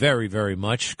 Thank you very, very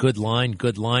much. Good line,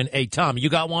 good line. Hey, Tom, you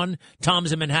got one?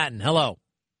 Tom's in Manhattan. Hello.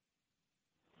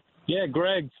 Yeah,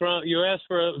 Greg, you asked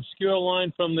for an obscure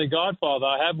line from The Godfather.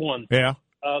 I have one. Yeah.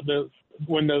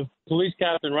 When the police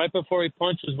captain, right before he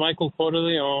punches Michael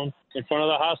Corleone in front of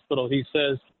the hospital, he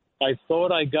says, "I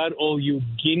thought I got all you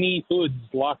guinea hoods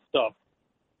locked up."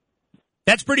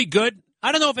 That's pretty good.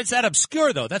 I don't know if it's that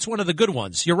obscure, though. That's one of the good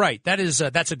ones. You're right. That's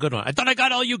a good one. I thought I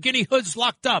got all you guinea hoods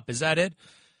locked up. Is that it?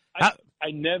 I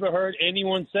never heard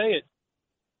anyone say it.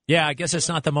 Yeah, I guess it's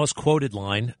not the most quoted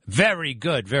line. Very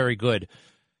good, very good.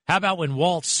 How about when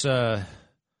Waltz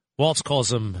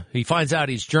calls him, he finds out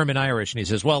he's German-Irish, and he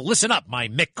says, well, listen up, my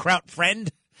Mick Kraut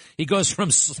friend. He goes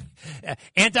from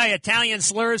anti-Italian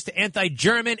slurs to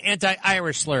anti-German,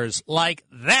 anti-Irish slurs like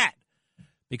that.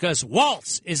 Because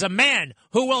Waltz is a man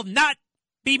who will not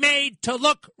be made to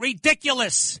look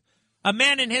ridiculous. A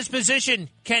man in his position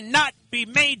cannot be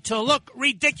made to look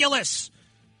ridiculous.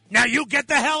 Now you get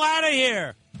the hell out of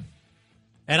here.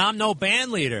 And I'm no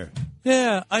band leader.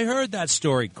 Yeah, I heard that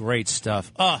story. Great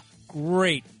stuff.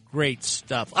 Great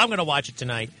stuff. I'm going to watch it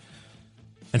tonight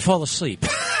and fall asleep.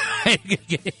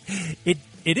 It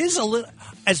is a little,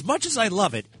 as much as I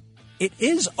love it, it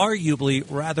is arguably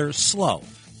rather slow,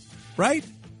 right?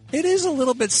 It is a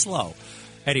little bit slow.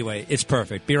 Anyway, it's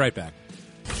perfect. Be right back.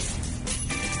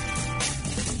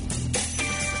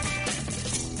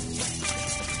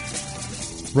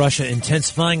 Russia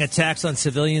intensifying attacks on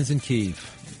civilians in Kyiv.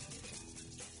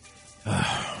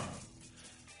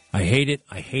 I hate it.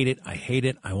 I hate it. I hate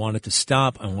it. I want it to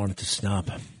stop. I want it to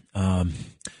stop.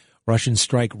 Russians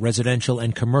strike residential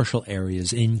and commercial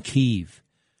areas in Kyiv.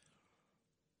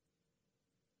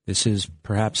 This is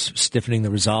perhaps stiffening the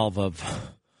resolve of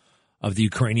the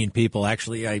Ukrainian people.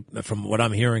 Actually, from what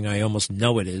I'm hearing, I almost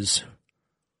know it is.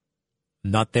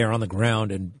 Not there on the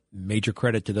ground, and major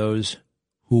credit to those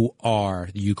who are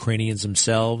the Ukrainians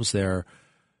themselves, their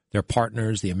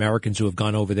partners, the Americans who have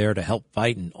gone over there to help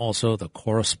fight, and also the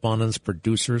correspondents,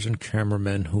 producers, and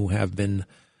cameramen who have been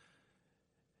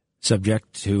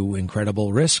subject to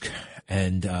incredible risk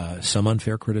and some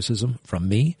unfair criticism from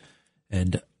me.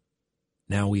 And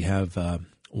now we have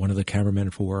one of the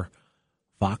cameramen for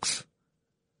Fox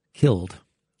killed.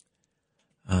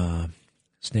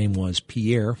 His name was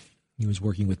Pierre. He was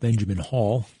working with Benjamin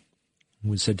Hall, who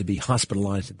was said to be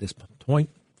hospitalized at this point.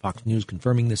 Fox News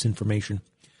confirming this information.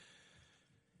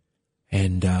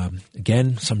 And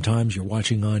again, sometimes you're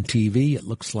watching on TV. It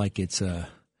looks like it's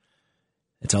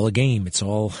all a game. It's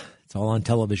all on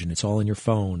television. It's all in your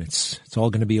phone. It's all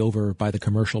going to be over by the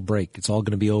commercial break. It's all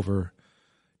going to be over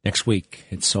next week.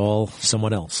 It's all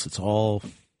someone else. It's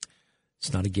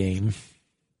not a game.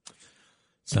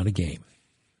 It's not a game.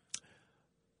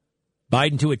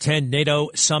 Biden to attend NATO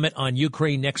summit on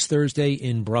Ukraine next Thursday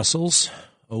in Brussels.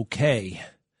 Okay.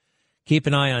 Keep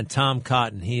an eye on Tom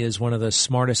Cotton. He is one of the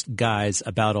smartest guys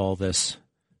about all this.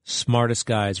 Smartest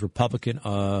guys. Republican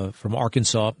from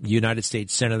Arkansas, United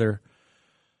States Senator,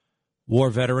 war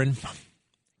veteran.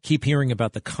 Keep hearing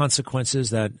about the consequences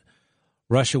that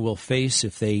Russia will face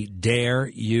if they dare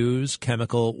use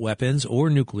chemical weapons or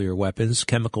nuclear weapons,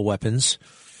 chemical weapons.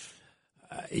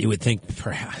 You would think,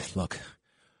 perhaps, look,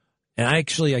 and I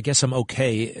guess I'm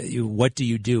okay. What do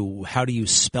you do? How do you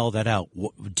spell that out?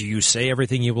 Do you say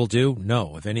everything you will do?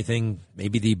 No. If anything,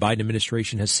 maybe the Biden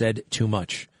administration has said too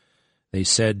much. They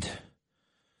said,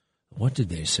 what did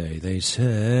they say? They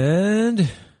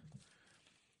said,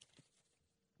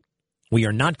 we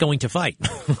are not going to fight.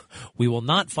 We will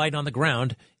not fight on the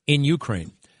ground in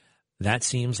Ukraine. That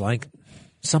seems like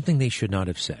something they should not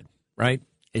have said, right?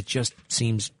 It just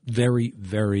seems very,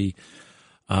 very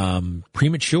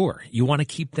premature. You want to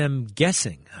keep them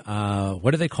guessing.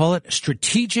 What do they call it?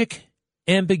 Strategic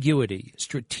ambiguity.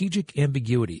 Strategic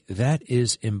ambiguity. That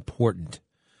is important.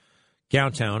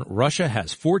 Downtown, Russia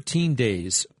has 14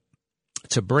 days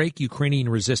to break Ukrainian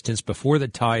resistance before the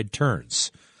tide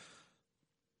turns.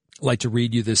 I'd like to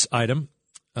read you this item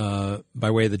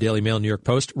by way of the Daily Mail, New York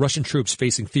Post. Russian troops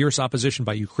facing fierce opposition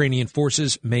by Ukrainian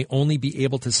forces may only be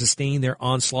able to sustain their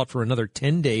onslaught for another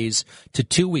 10 days to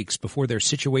 2 weeks before their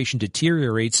situation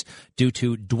deteriorates due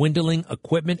to dwindling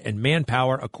equipment and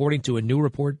manpower, according to a new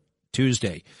report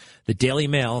Tuesday. The Daily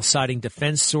Mail, citing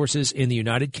defense sources in the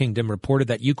United Kingdom, reported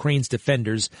that Ukraine's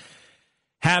defenders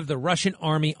have the Russian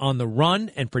army on the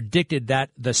run and predicted that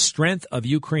the strength of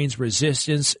Ukraine's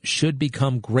resistance should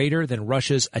become greater than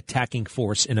Russia's attacking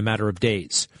force in a matter of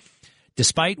days.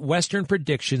 Despite Western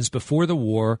predictions before the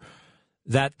war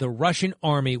that the Russian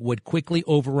army would quickly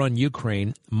overrun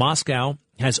Ukraine, Moscow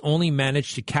has only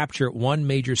managed to capture one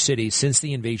major city since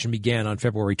the invasion began on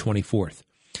February 24th.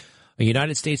 A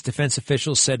United States defense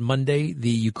official said Monday the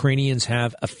Ukrainians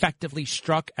have effectively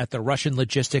struck at the Russian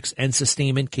logistics and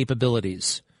sustainment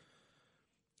capabilities.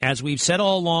 As we've said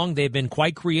all along, they've been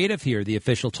quite creative here, the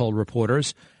official told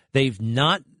reporters. They're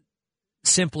not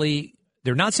simply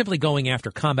going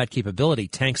after combat capability,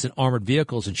 tanks and armored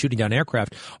vehicles and shooting down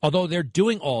aircraft. Although they're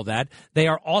doing all that, they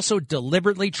are also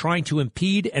deliberately trying to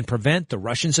impede and prevent the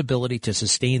Russians' ability to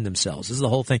sustain themselves. This is the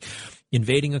whole thing.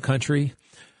 Invading a country,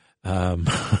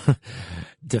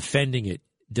 defending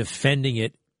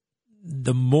it.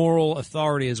 The moral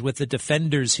authority is with the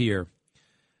defenders here.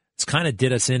 It's kind of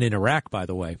did us in Iraq, by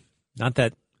the way. Not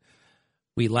that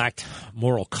we lacked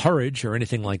moral courage or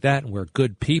anything like that, and we're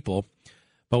good people,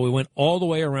 but we went all the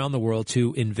way around the world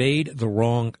to invade the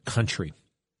wrong country.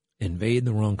 Invade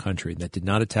the wrong country that did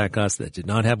not attack us, that did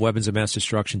not have weapons of mass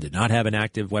destruction, did not have an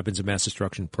active weapons of mass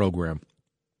destruction program.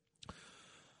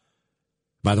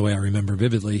 By the way, I remember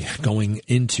vividly going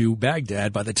into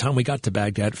Baghdad. By the time we got to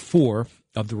Baghdad, 4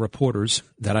 of the reporters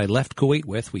that I left Kuwait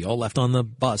with, we all left on the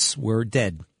bus, were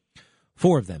dead.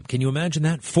 4 of them. Can you imagine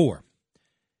that? 4.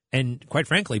 And quite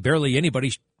frankly, barely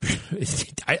anybody.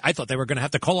 I thought they were going to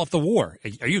have to call off the war.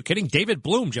 Are you kidding? David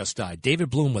Bloom just died. David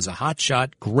Bloom was a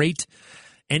hotshot, great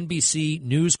NBC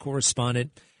news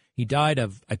correspondent. He died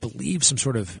of, I believe, some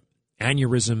sort of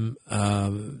aneurysm.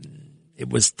 It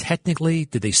was technically,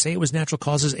 did they say it was natural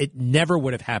causes? It never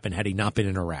would have happened had he not been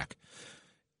in Iraq.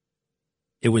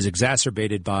 It was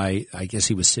exacerbated by, I guess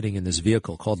he was sitting in this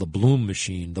vehicle called the Bloom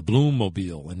machine, the Bloom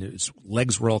mobile, and his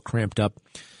legs were all cramped up.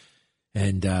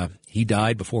 And he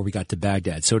died before we got to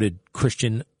Baghdad. So did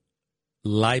Christian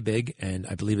Liebig, and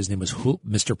I believe his name was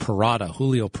Mr. Parada,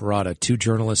 Julio Parada, 2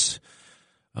 journalists,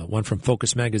 one from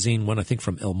Focus magazine, one I think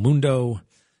from El Mundo,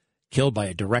 killed by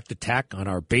a direct attack on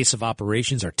our base of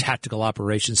operations, our tactical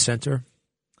operations center.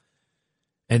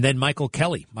 And then Michael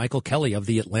Kelly of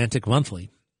the Atlantic Monthly.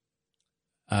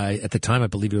 At the time, I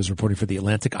believe he was reporting for the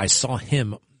Atlantic. I saw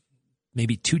him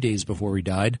maybe 2 days before he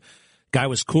died. Guy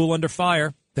was cool under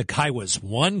fire. The guy was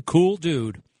one cool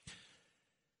dude.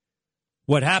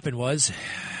 What happened was,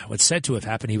 what's said to have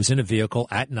happened, he was in a vehicle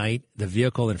at night. The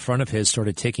vehicle in front of his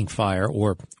started taking fire,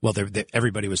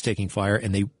 everybody was taking fire,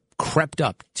 and they crept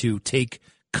up to take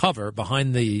cover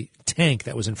behind the tank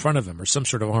that was in front of him or some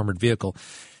sort of armored vehicle.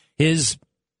 His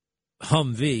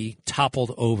Humvee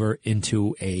toppled over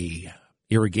into a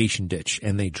irrigation ditch,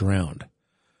 and they drowned.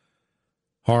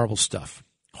 Horrible stuff.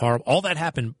 Horrible. All that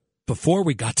happened before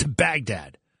we got to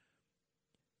Baghdad.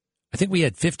 I think we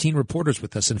had 15 reporters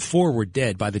with us, and 4 were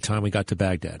dead by the time we got to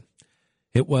Baghdad.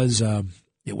 It was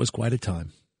quite a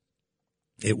time.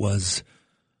 It was.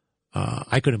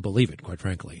 I couldn't believe it, quite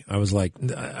frankly. I was like,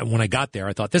 when I got there,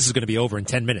 I thought, this is going to be over in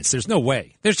 10 minutes. There's no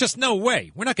way. There's just no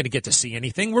way. We're not going to get to see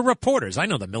anything. We're reporters. I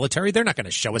know the military. They're not going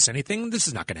to show us anything. This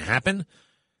is not going to happen.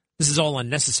 This is all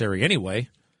unnecessary anyway.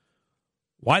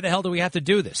 Why the hell do we have to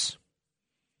do this?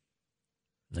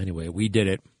 Anyway, we did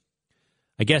it.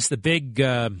 I guess the big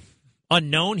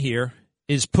unknown here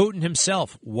is Putin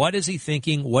himself. What is he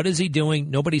thinking? What is he doing?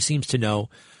 Nobody seems to know.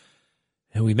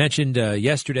 And we mentioned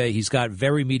yesterday he's got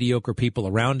very mediocre people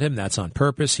around him. That's on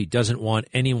purpose. He doesn't want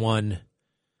anyone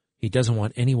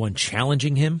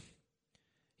challenging him.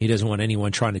 He doesn't want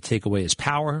anyone trying to take away his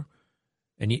power.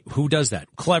 And who does that?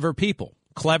 Clever people.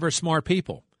 Clever, smart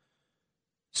people.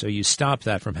 So you stop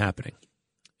that from happening.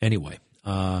 Anyway,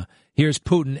 here's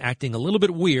Putin acting a little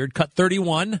bit weird. Cut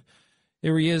 31.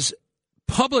 There he is,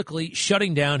 publicly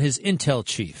shutting down his intel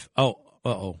chief.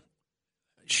 Oh,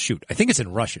 shoot. I think it's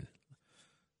in Russian.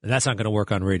 And that's not going to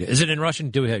work on radio. Is it in Russian?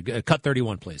 Do it. Cut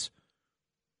 31, please.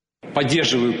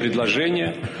 Поддерживаю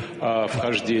предложение о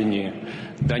вхождении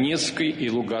Донецкой и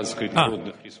Луганской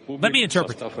народных республик. Let me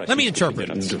interpret.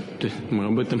 Мы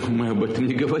об этом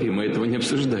не говорим, мы этого не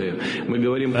обсуждаем. Мы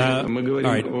говорим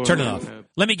all right, turn it off.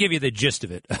 Let me give you the gist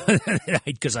of it,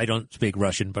 because I don't speak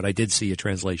Russian, but I did see a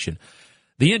translation.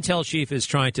 The intel chief is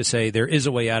trying to say there is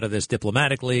a way out of this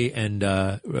diplomatically, and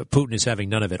Putin is having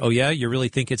none of it. Oh, yeah? You really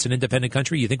think it's an independent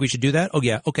country? You think we should do that? Oh,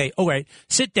 yeah. Okay. All right.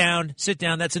 Sit down.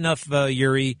 That's enough,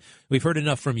 Yuri. We've heard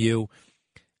enough from you.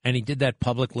 And he did that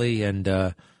publicly, and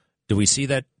do we see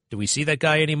that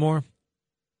guy anymore?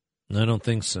 I don't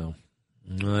think so.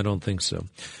 In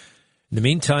the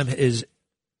meantime, is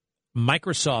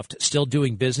Microsoft still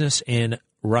doing business in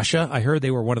Russia? I heard they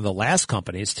were one of the last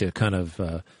companies to kind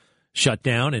of shut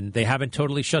down, and they haven't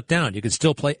totally shut down. You can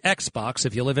still play Xbox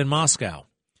if you live in Moscow.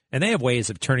 And they have ways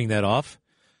of turning that off.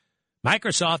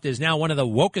 Microsoft is now one of the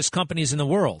wokest companies in the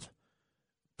world.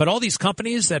 But all these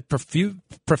companies that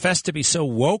profess to be so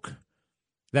woke,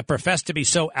 that profess to be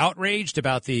so outraged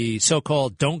about the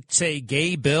so-called Don't Say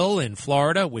Gay bill in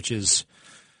Florida, which is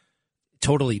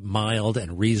totally mild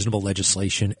and reasonable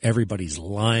legislation. Everybody's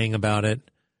lying about it.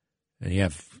 And you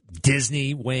have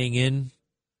Disney weighing in.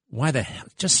 Why the hell?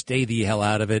 Just stay the hell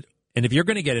out of it. And if you're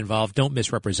going to get involved, don't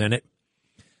misrepresent it.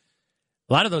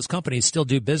 A lot of those companies still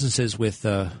do business with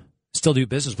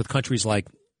countries like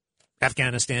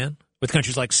Afghanistan, with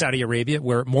countries like Saudi Arabia,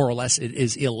 where more or less it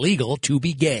is illegal to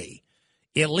be gay.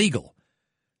 Illegal.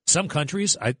 Some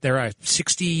countries, there are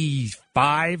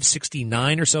 65,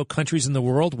 69 or so countries in the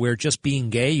world where just being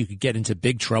gay, you could get into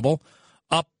big trouble,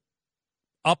 up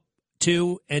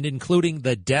to and including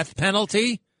the death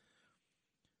penalty.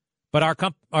 But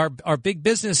our big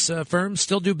business firms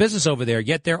still do business over there,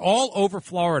 yet they're all over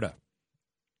Florida.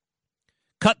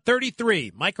 Cut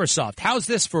 33, Microsoft. How's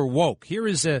this for woke? Here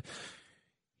is the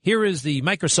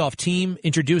Microsoft team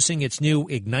introducing its new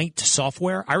Ignite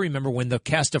software. I remember when the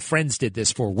cast of Friends did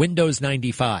this for Windows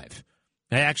 95.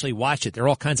 I actually watched it. There are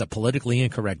all kinds of politically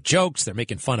incorrect jokes. They're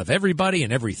making fun of everybody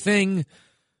and everything.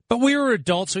 But we were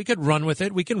adults, so we could run with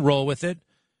it. We can roll with it.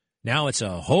 Now it's a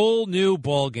whole new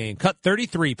ball game. Cut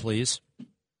 33, please.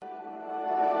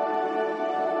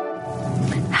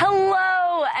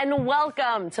 Hello and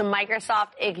welcome to Microsoft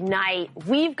Ignite.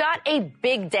 We've got a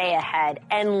big day ahead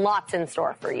and lots in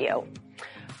store for you.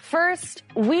 First,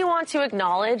 we want to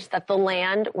acknowledge that the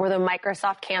land where the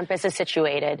Microsoft campus is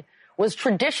situated was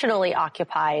traditionally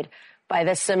occupied by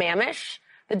the Sammamish,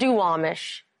 the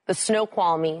Duwamish, the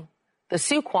Snoqualmie, the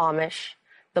Suquamish,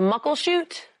 the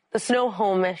Muckleshoot, the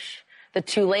Snohomish, the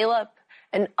Tulalip,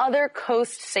 and other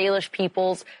Coast Salish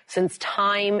peoples since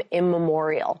time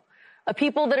immemorial. A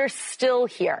people that are still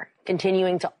here,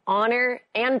 continuing to honor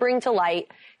and bring to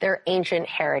light their ancient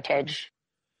heritage.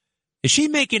 Is she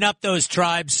making up those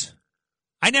tribes?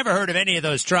 I never heard of any of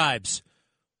those tribes.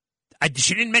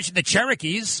 She didn't mention the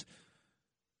Cherokees.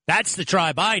 That's the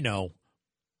tribe I know.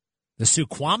 The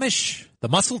Suquamish, the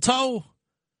Muscletoe.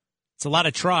 It's a lot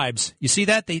of tribes. You see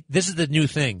that? This is the new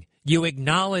thing. You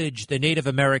acknowledge the Native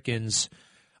Americans.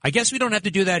 I guess we don't have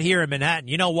to do that here in Manhattan.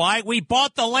 You know why? We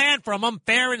bought the land from them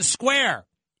fair and square.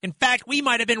 In fact, we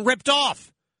might have been ripped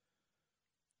off.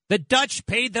 The Dutch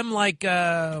paid them like,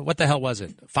 what the hell was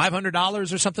it?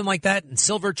 $500 or something like that in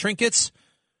silver trinkets.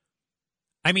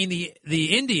 I mean,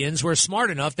 the Indians were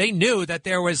smart enough. They knew that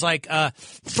there was like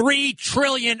 3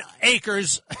 trillion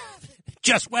acres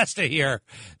just west of here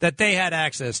that they had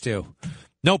access to.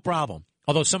 No problem.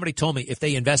 Although somebody told me if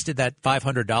they invested that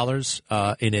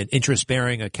 $500 in an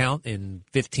interest-bearing account in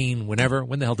when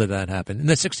the hell did that happen? In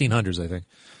the 1600s, I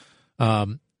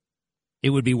think. It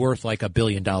would be worth like $1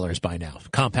 billion by now.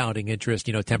 Compounding interest,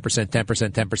 10%, 10%,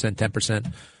 10%,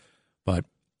 10%. But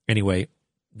anyway,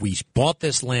 we bought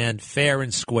this land fair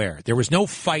and square. There was no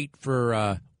fight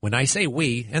for, when I say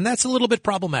we, and that's a little bit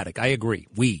problematic. I agree.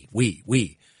 We.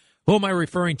 Who am I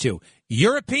referring to?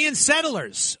 European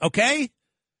settlers, okay?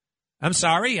 I'm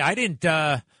sorry, I didn't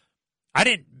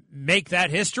make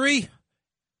that history.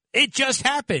 It just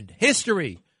happened.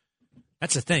 History.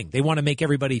 That's the thing. They want to make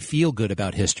everybody feel good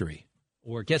about history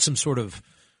or get some sort of,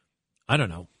 I don't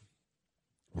know,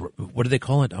 what do they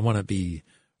call it? I want to be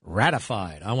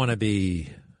ratified. I want to be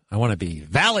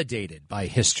validated by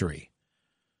history.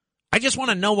 I just want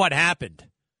to know what happened.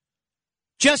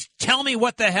 Just tell me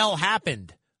what the hell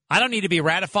happened. I don't need to be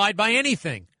ratified by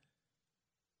anything.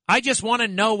 I just want to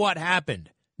know what happened.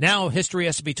 Now history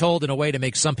has to be told in a way to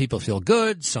make some people feel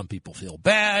good, some people feel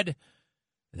bad,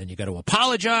 and then you got to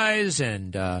apologize,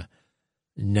 and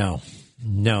no.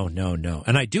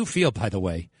 And I do feel, by the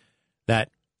way, that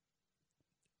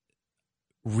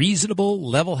reasonable,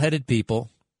 level-headed people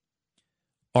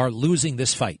are losing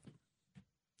this fight.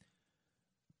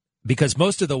 Because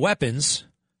most of the weapons,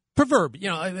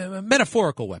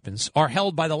 metaphorical weapons, are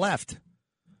held by the left.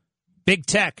 Big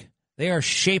tech, they are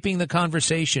shaping the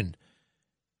conversation.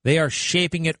 They are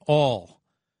shaping it all.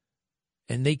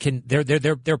 And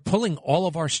they're pulling all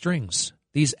of our strings.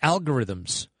 These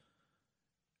algorithms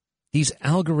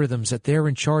that they're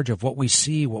in charge of, what we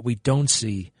see, what we don't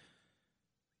see,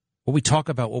 what we talk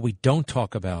about, what we don't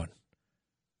talk about.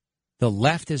 The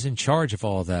left is in charge of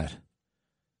all that.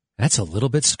 That's a little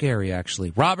bit scary,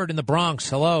 actually. Robert in the Bronx,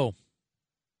 hello.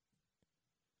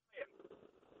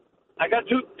 I got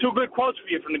two good quotes for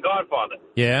you from The Godfather.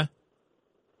 Yeah?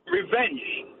 Revenge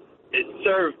is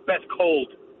served best cold.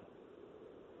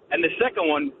 And the second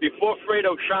one, before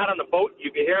Fredo shot on the boat, you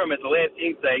could hear him at the last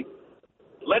scene say,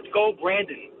 "Let's go,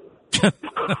 Brandon."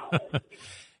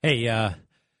 Hey,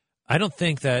 I don't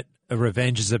think that a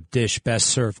revenge is a dish best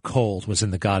served cold was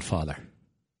in The Godfather.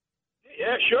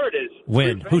 Yeah, sure it is.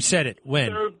 When? Revenge Who said it?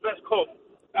 When? Served best cold.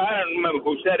 I don't remember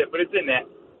who said it, but it's in there.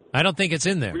 I don't think it's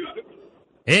in there.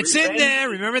 It's in there.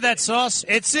 Remember that sauce?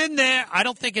 It's in there. I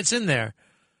don't think it's in there.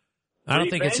 I don't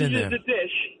think it's in there. Revenge is the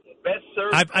dish best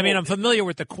served I mean, I'm familiar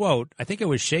with the quote. I think it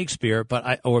was Shakespeare,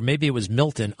 or maybe it was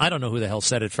Milton. I don't know who the hell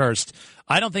said it first.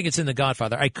 I don't think it's in The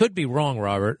Godfather. I could be wrong,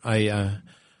 Robert. I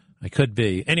could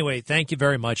be. Anyway, thank you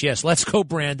very much. Yes, let's go,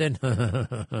 Brandon.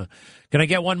 Can I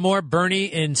get one more? Bernie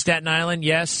in Staten Island,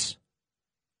 yes?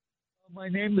 My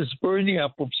name is Bernie.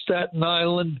 I'm from Staten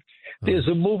Island. There's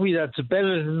a movie that's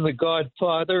better than The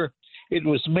Godfather. It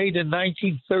was made in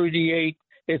 1938.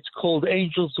 It's called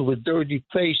Angels with Dirty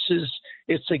Faces.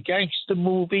 It's a gangster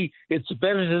movie. It's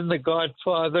better than The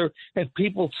Godfather, and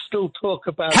people still talk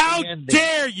about How the ending.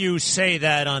 dare you say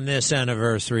that on this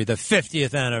anniversary, the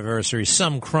 50th anniversary,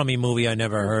 some crummy movie I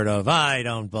never heard of. I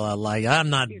don't like. I'm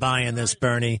not buying this,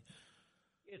 Bernie.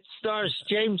 It stars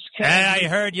James Cagney. I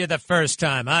heard you the first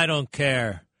time. I don't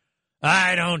care.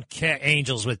 I don't care.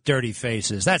 Angels with Dirty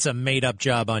Faces. That's a made-up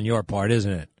job on your part,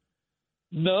 isn't it?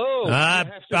 No.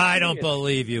 I don't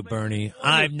believe you, Bernie.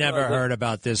 I've never heard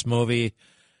about this movie.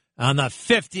 On the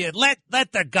 50th, let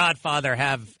The Godfather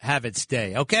have its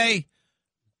day, okay?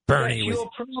 Bernie. That's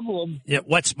your problem. Yeah,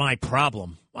 what's my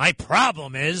problem? My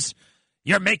problem is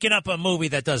you're making up a movie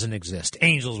that doesn't exist.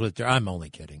 Angels with... I'm only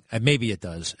kidding. Maybe it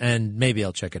does, and maybe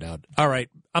I'll check it out. All right.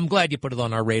 I'm glad you put it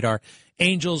on our radar.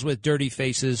 Angels with Dirty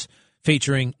Faces,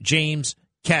 featuring James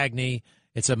Cagney.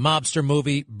 It's a mobster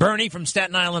movie. Bernie from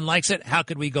Staten Island likes it. How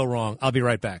could we go wrong? I'll be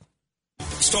right back.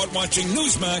 Start watching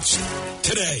Newsmax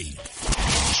today.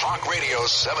 Talk Radio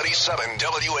 77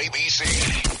 WABC.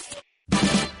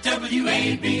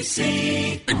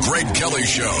 WABC. The Greg Kelly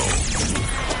Show.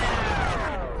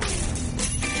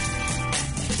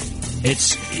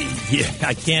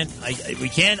 We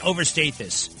can't overstate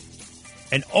this.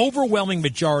 An overwhelming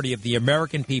majority of the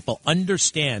American people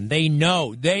understand. They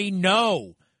know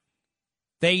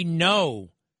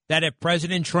that if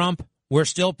President Trump were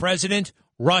still president,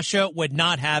 Russia would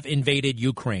not have invaded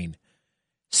Ukraine.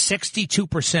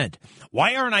 62%.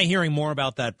 Why aren't I hearing more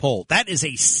about that poll? That is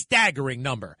a staggering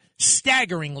number.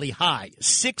 Staggeringly high.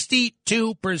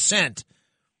 62%.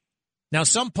 Now,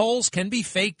 some polls can be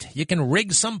faked. You can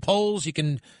rig some polls.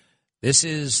 This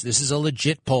is a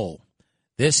legit poll.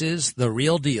 This is the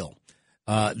real deal.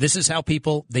 This is how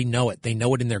people, they know it. They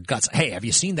know it in their guts. Hey, have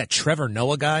you seen that Trevor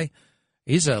Noah guy?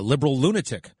 He's a liberal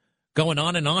lunatic going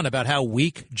on and on about how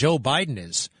weak Joe Biden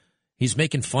is. He's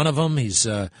making fun of him.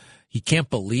 He can't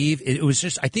believe it was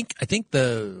just, I think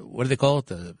what do they call it?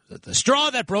 The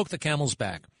straw that broke the camel's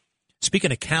back.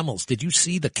 Speaking of camels, did you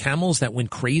see the camels that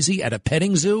went crazy at a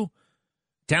petting zoo?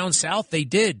 Down south, they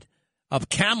did. A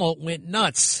camel went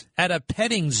nuts at a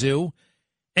petting zoo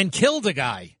and killed a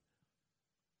guy.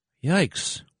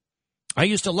 Yikes. I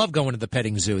used to love going to the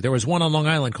petting zoo. There was one on Long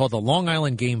Island called the Long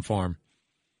Island Game Farm,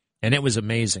 and it was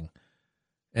amazing.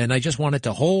 And I just wanted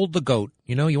to hold the goat.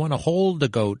 You know, you want to hold the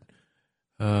goat.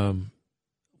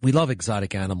 We love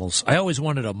exotic animals. I always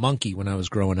wanted a monkey when I was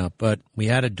growing up, but we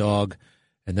had a dog,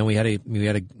 and then we had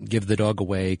to give the dog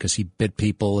away because he bit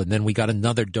people, and then we got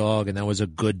another dog, and that was a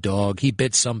good dog. He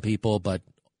bit some people, but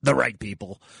the right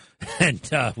people. And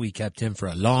we kept him for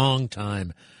a long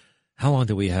time. How long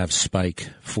did we have Spike?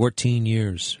 14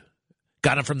 years.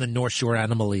 Got him from the North Shore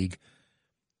Animal League.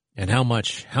 And how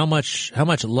much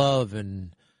love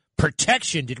and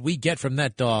protection did we get from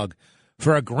that dog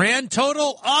for a grand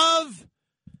total of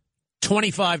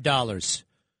 $25?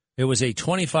 It was a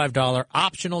 $25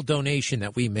 optional donation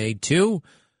that we made to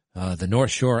the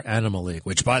North Shore Animal League,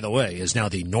 which, by the way, is now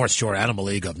the North Shore Animal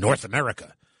League of North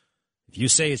America. If you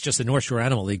say it's just the North Shore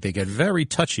Animal League, they get very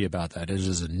touchy about that. It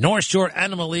is the North Shore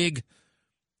Animal League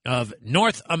of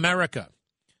North America.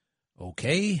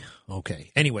 Okay.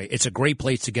 Anyway, it's a great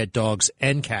place to get dogs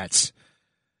and cats.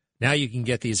 Now you can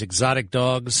get these exotic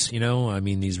dogs,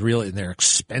 these real, and they're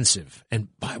expensive. And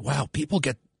wow, people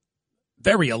get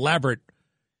very elaborate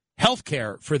health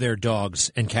care for their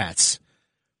dogs and cats.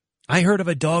 I heard of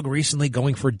a dog recently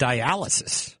going for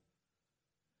dialysis.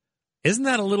 Isn't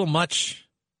that a little much?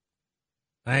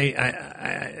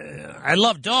 I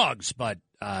love dogs, but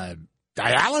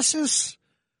dialysis?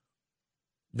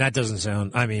 That doesn't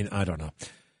sound, I don't know.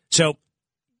 So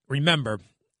remember,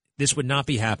 this would not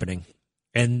be happening.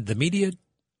 And the media,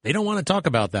 they don't want to talk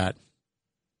about that.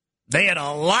 They had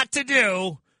a lot to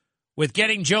do with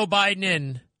getting Joe Biden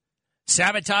in,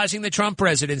 sabotaging the Trump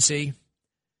presidency,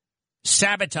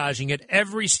 sabotaging it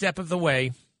every step of the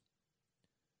way.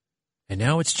 And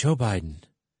now it's Joe Biden.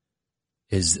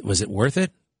 Was it worth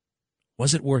it?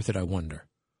 Was it worth it, I wonder?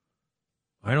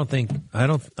 I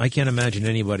can't imagine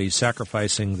anybody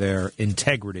sacrificing their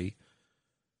integrity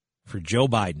for Joe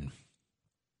Biden,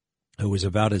 who is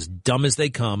about as dumb as they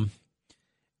come.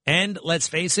 And let's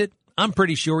face it, I'm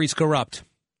pretty sure he's corrupt.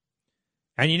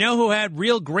 And you know who had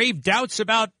real grave doubts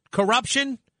about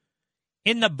corruption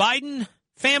in the Biden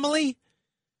family?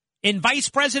 In Vice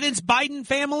President's Biden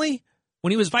family? When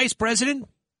he was vice president?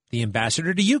 The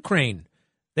ambassador to Ukraine.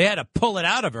 They had to pull it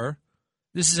out of her.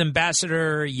 This is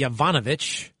Ambassador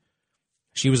Yovanovitch.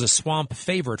 She was a swamp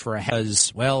favorite for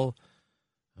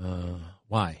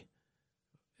why?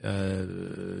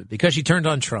 Because she turned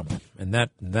on Trump, and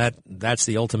that's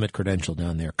the ultimate credential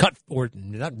down there.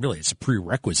 Not really, it's a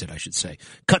prerequisite, I should say.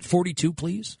 Cut 42,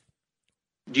 please.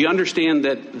 Do you understand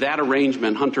that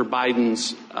arrangement, Hunter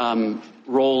Biden's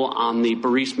role on the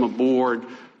Burisma board,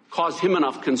 caused him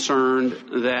enough concern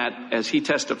that, as he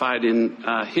testified in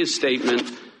his statement,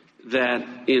 that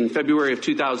in February of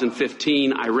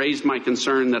 2015, I raised my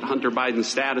concern that Hunter Biden's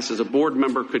status as a board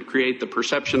member could create the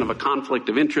perception of a conflict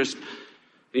of interest.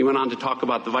 He went on to talk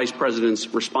about the vice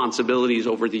president's responsibilities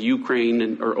over the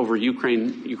Ukrainian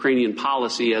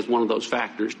policy as one of those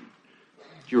factors. Do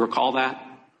you recall that?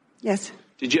 Yes.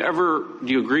 Do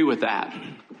you agree with that?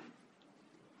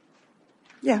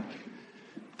 Yeah.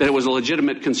 That it was a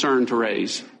legitimate concern to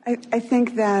raise? I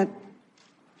think that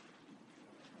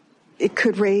it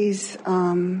could raise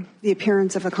the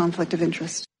appearance of a conflict of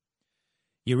interest.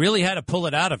 You really had to pull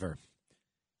it out of her.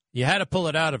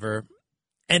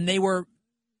 And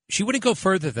she wouldn't go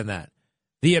further than that.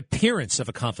 The appearance of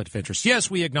a conflict of interest.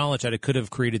 Yes, we acknowledge that it could have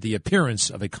created the appearance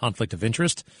of a conflict of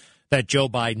interest, that Joe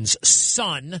Biden's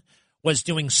son was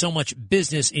doing so much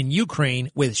business in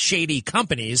Ukraine with shady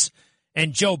companies,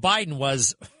 and Joe Biden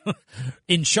was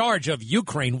in charge of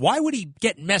Ukraine. Why would he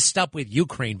get messed up with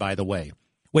Ukraine, by the way?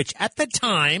 Which at the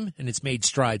time, and it's made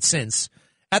strides since,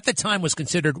 at the time was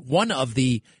considered one of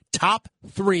the top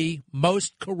 3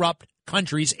 most corrupt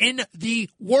countries in the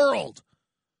world.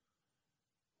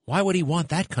 Why would he want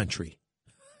that country?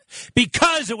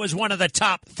 Because it was one of the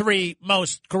top 3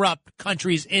 most corrupt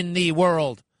countries in the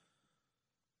world.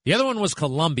 The other one was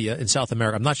Colombia in South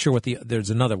America. I'm not sure there's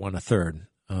another one, a third.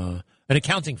 An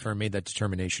accounting firm made that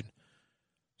determination.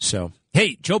 So,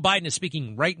 hey, Joe Biden is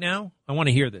speaking right now. I want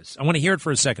to hear this. I want to hear it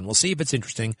for a second. We'll see if it's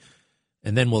interesting,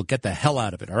 and then we'll get the hell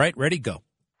out of it. All right? Ready? Go.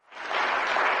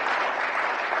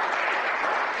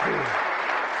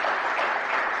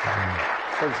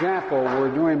 For example,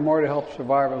 we're doing more to help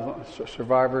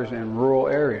survivors in rural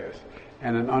areas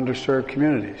and in underserved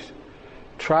communities.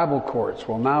 Tribal courts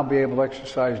will now be able to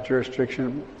exercise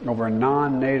jurisdiction over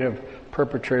non-native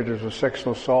perpetrators of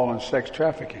sexual assault and sex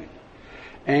trafficking.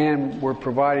 And we're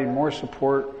providing more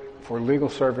support for legal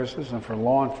services and for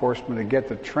law enforcement to get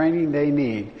the training they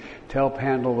need to help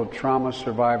handle the trauma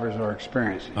survivors are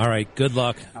experiencing. All right, good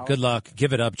luck. Good luck.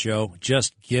 Give it up, Joe.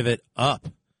 Just give it up.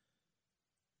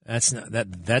 That's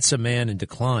a man in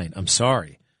decline. I'm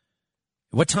sorry.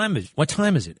 What time is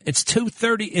it? It's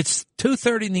 2:30. It's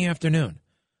 2:30 in the afternoon.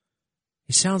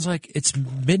 He sounds like it's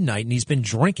midnight and he's been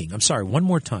drinking. I'm sorry. One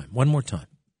more time.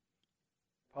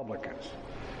 Republicans.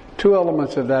 2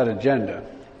 elements of that agenda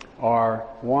are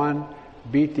 1,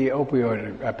 beat the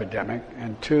opioid epidemic,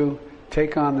 and 2,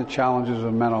 take on the challenges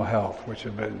of mental health, which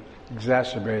have been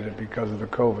exacerbated because of the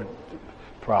COVID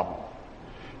problem.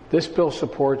 This bill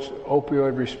supports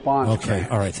opioid response. Okay,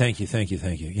 all right, thank you.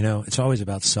 You know, it's always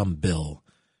about some bill.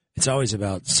 It's always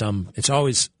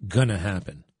going to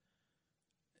happen.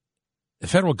 The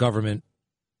federal government,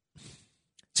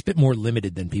 it's a bit more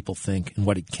limited than people think in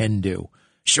what it can do.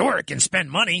 Sure, it can spend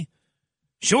money.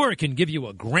 Sure, it can give you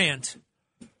a grant.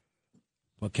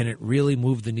 But can it really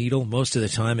move the needle? Most of the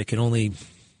time, it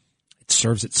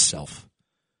serves itself.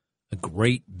 A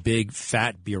great, big,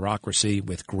 fat bureaucracy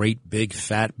with great, big,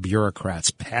 fat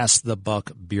bureaucrats,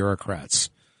 pass-the-buck bureaucrats.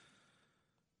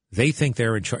 They think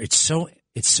they're in charge.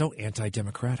 It's so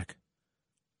anti-democratic.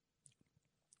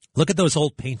 Look at those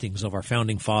old paintings of our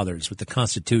founding fathers with the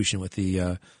Constitution, with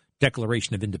the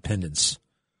Declaration of Independence.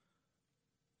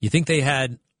 You think they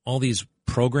had all these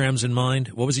programs in mind?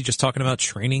 What was he just talking about?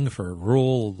 Training for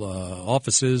rural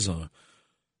offices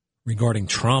regarding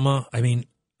trauma? I mean,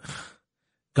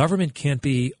 government can't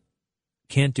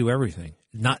do everything.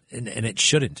 And it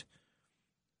shouldn't.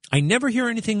 I never hear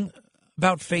anything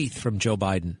about faith from Joe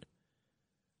Biden.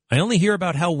 I only hear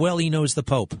about how well he knows the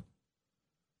Pope.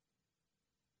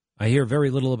 I hear very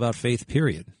little about faith,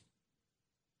 period.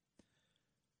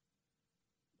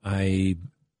 I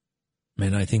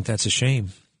think that's a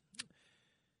shame.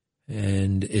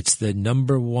 And it's the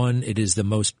number one, it is the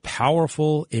most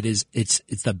powerful, it's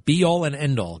the be all and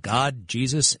end all. God,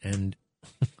 Jesus, and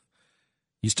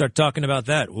you start talking about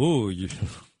that. Ooh,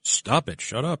 stop it,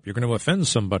 shut up. You're going to offend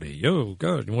somebody. Yo,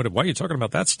 God, why are you talking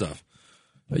about that stuff?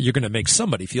 You're going to make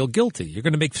somebody feel guilty. You're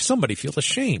going to make somebody feel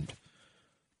ashamed.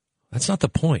 That's not the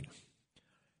point.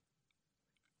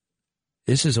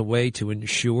 This is a way to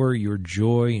ensure your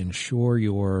joy, ensure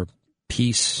your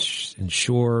peace,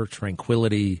 ensure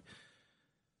tranquility.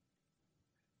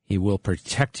 He will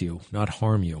protect you, not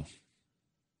harm you.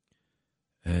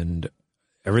 And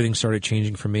everything started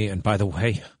changing for me. And by the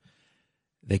way,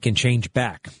 they can change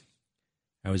back.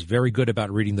 I was very good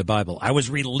about reading the Bible. I was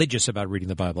religious about reading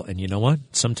the Bible. And you know what?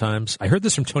 Sometimes, I heard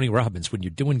this from Tony Robbins, when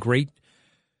you're doing great,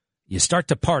 you start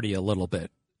to party a little bit.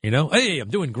 You know, hey, I'm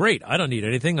doing great. I don't need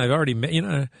anything. I've already met,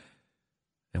 And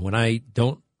when I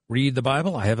don't read the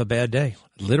Bible, I have a bad day.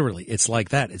 Literally, it's like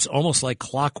that. It's almost like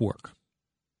clockwork.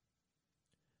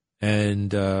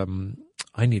 And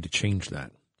I need to change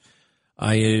that.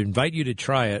 I invite you to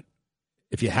try it.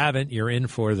 If you haven't, you're in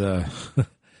for the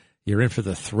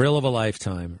thrill of a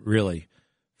lifetime, really.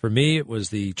 For me, it was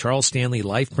the Charles Stanley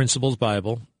Life Principles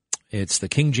Bible. It's the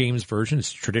King James Version.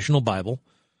 It's a traditional Bible.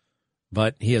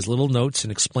 But he has little notes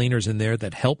and explainers in there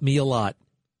that help me a lot.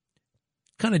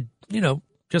 Kind of,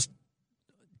 just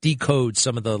decode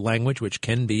some of the language, which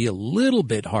can be a little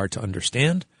bit hard to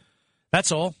understand.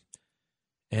 That's all.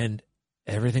 And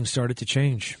everything started to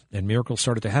change, and miracles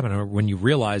started to happen. When you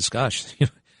realize, gosh,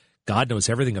 God knows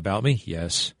everything about me,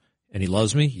 yes. And he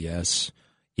loves me, yes.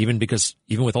 Even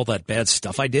with all that bad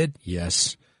stuff I did,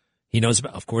 yes.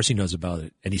 Of course he knows about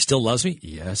it. And he still loves me,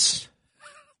 yes.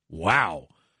 Wow.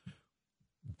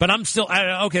 But I'm still,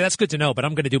 okay, that's good to know, but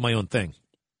I'm going to do my own thing.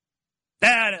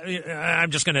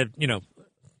 I'm just going to,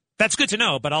 that's good to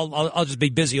know, but I'll just be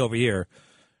busy over here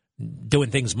doing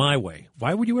things my way.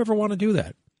 Why would you ever want to do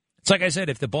that? It's like I said,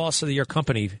 if the boss of your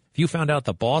company, if you found out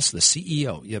the boss, the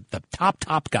CEO, the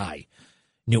top guy,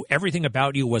 knew everything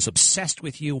about you, was obsessed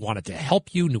with you, wanted to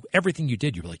help you, knew everything you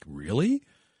did, you're like, really?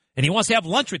 And he wants to have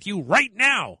lunch with you right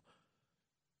now.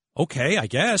 Okay, I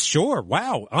guess, sure,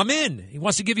 wow, I'm in. He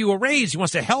wants to give you a raise, he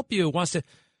wants to help you,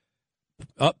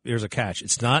 Oh, here's a catch.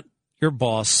 It's not your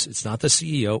boss, it's not the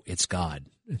CEO, it's God.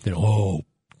 Then, oh,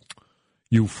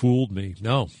 you fooled me.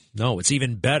 No, it's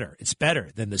even better. It's better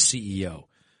than the CEO.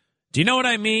 Do you know what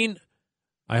I mean?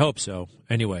 I hope so.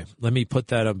 Anyway, let me put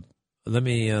that up. Let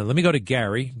me go to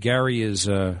Gary. Gary is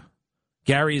in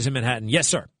Manhattan. Yes,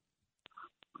 sir.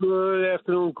 Good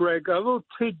afternoon, Greg. A little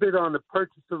tidbit on the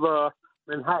purchase of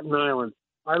Manhattan Island.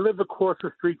 I live across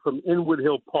the street from Inwood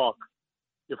Hill Park.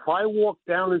 If I walk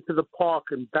down into the park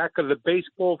and back of the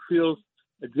baseball fields,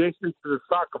 adjacent to the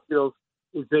soccer fields,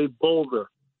 is a boulder.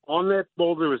 On that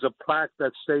boulder is a plaque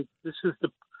that states this is the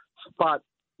spot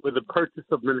where the purchase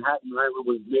of Manhattan Island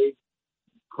was made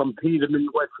from Peterman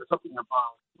West for something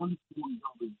about 24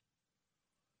 million.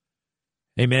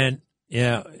 Hey, man.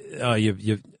 Yeah,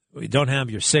 you don't have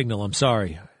your signal. I'm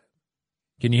sorry.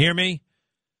 Can you hear me?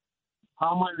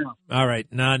 How am I now? All right.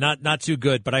 No, not too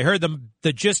good. But I heard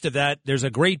the gist of that. There's a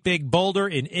great big boulder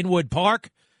in Inwood Park,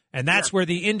 and that's where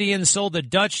the Indians sold the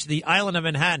Dutch the island of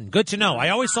Manhattan. Good to know. I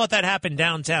always thought that happened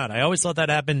downtown. I always thought that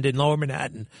happened in Lower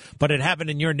Manhattan, but it happened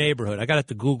in your neighborhood. I got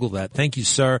to Google that. Thank you,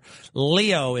 sir.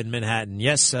 Leo in Manhattan.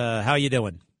 Yes, how you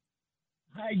doing?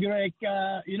 Hi, Greg.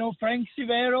 You know Frank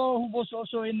Severo, who was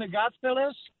also in The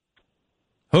Godfellas?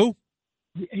 Who?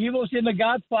 He was in The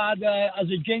Godfather as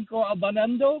a Genko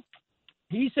Abanando.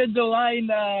 He said the line,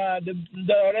 the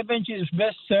revenge is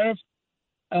best served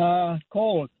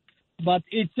cold. But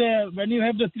it's when you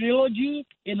have the trilogy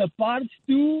in a part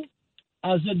 2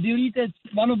 as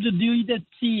one of the deleted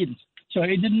scenes. So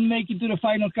it didn't make it to the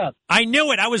final cut. I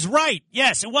knew it. I was right.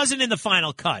 Yes, it wasn't in the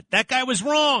final cut. That guy was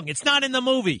wrong. It's not in the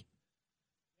movie.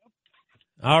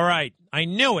 All right. I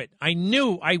knew it. I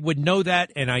knew I would know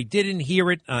that, and I didn't hear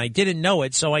it, and I didn't know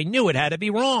it, so I knew it had to be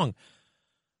wrong.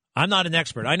 I'm not an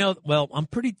expert. I know, well, I'm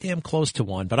pretty damn close to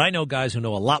one, but I know guys who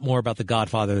know a lot more about The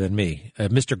Godfather than me.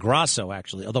 Mr. Grasso,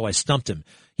 actually, although I stumped him.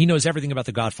 He knows everything about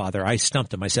The Godfather. I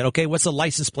stumped him. I said, okay, what's the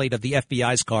license plate of the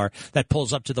FBI's car that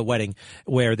pulls up to the wedding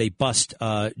where they bust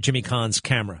Jimmy Kahn's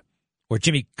camera, or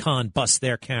Jimmy Kahn busts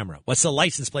their camera? What's the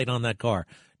license plate on that car?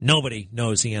 Nobody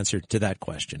knows the answer to that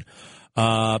question.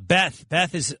 Beth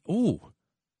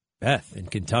in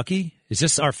Kentucky. Is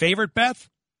this our favorite Beth?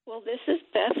 Well, this is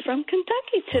Beth from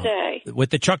Kentucky today. With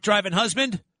the truck driving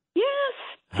husband? Yes.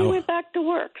 He went back to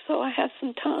work, so I have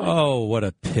some time. Oh, what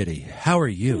a pity. How are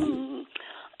you?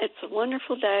 It's a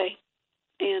wonderful day.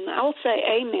 And I'll say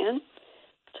amen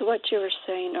to what you were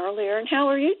saying earlier. And how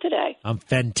are you today? I'm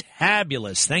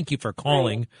fantabulous. Thank you for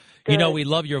calling. Good. You know, we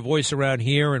love your voice around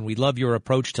here, and we love your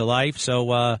approach to life.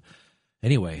 So,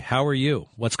 anyway, how are you?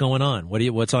 What's going on?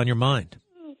 What's on your mind?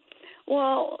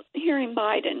 Well, hearing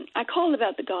Biden, I called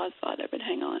about The Godfather, but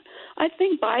hang on. I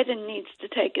think Biden needs to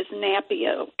take his nappy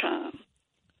time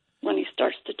when he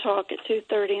starts to talk at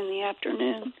 2:30 in the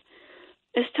afternoon.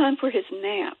 It's time for his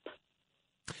nap.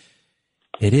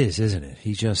 It is, isn't it?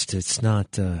 It's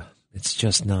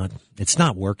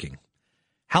not working.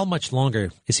 How much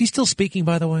longer? Is he still speaking,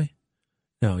 by the way?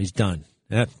 No, he's done.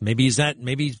 Maybe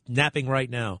he's napping right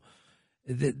now.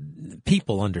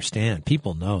 People understand.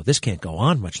 People know. This can't go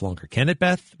on much longer. Can it,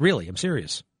 Beth? Really, I'm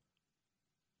serious.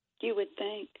 You would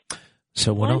think.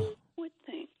 So One would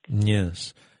think.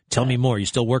 Yes. Tell me more. You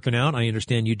still working out? I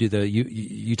understand you do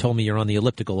you told me you're on the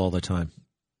elliptical all the time.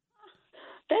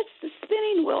 That's the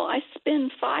spinning wheel. I spin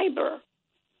fiber,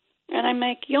 and I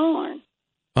make yarn.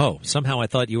 Oh, somehow I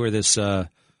thought you were this,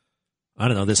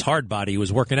 this hard body who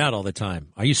was working out all the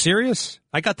time. Are you serious?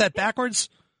 I got that backwards?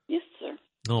 Yes, sir.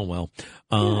 Oh, well.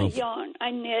 I yarn.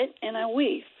 I knit and I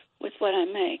weave with what I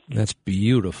make. That's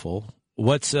beautiful.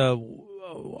 What's, I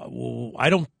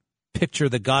don't picture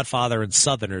The Godfather and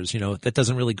Southerners, that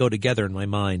doesn't really go together in my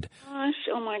mind.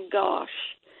 Oh my gosh.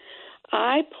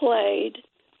 I played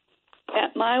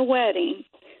at my wedding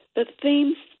the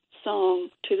theme song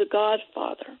to The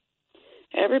Godfather.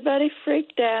 Everybody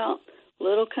freaked out,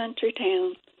 little country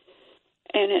town,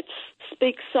 and it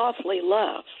speaks softly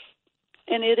love.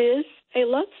 And it is a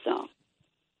love song.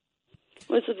 It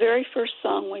was the very first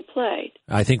song we played.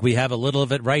 I think we have a little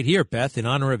of it right here, Beth, in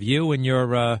honor of you and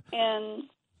your... And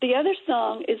the other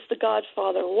song is the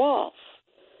Godfather Waltz,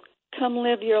 Come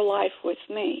Live Your Life With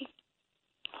Me.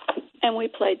 And we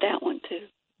played that one, too.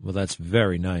 Well, that's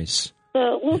very nice. A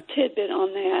little tidbit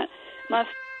on that.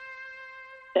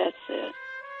 That's it.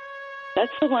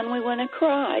 That's the one we want to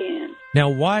cry in. Now,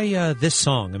 why this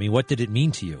song? I mean, what did it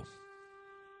mean to you?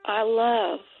 I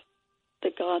love The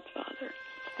Godfather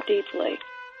deeply.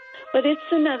 But it's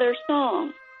another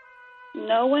song.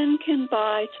 No one can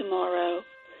buy tomorrow.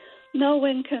 No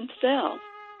one can sell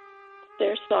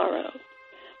their sorrow.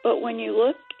 But when you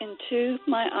look into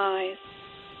my eyes,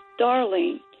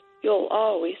 darling, you'll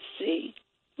always see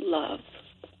love.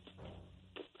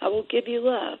 I will give you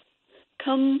love.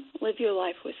 Come live your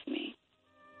life with me.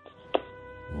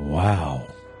 Wow.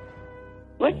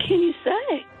 What can you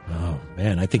say? Oh,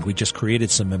 man, I think we just created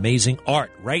some amazing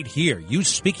art right here. You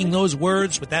speaking those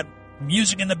words with that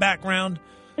music in the background.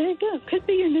 There you go. Could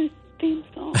be your new theme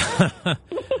song.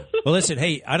 Well, listen,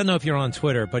 hey, I don't know if you're on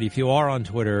Twitter, but if you are on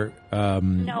Twitter... No,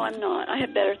 I'm not. I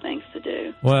have better things to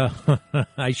do. Well,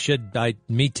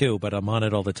 me too, but I'm on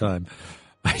it all the time.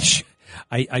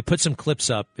 I put some clips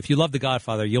up. If you love The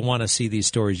Godfather, you'll want to see these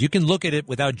stories. You can look at it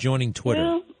without joining Twitter.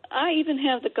 Well, I even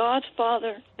have the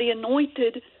Godfather, the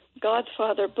Anointed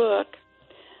Godfather book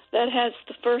that has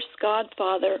the first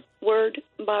Godfather, word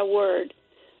by word,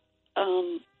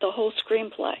 the whole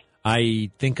screenplay. I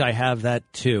think I have that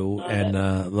too, and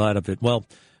a lot of it. Well,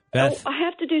 Beth. I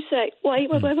have to say, wait.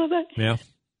 Yeah.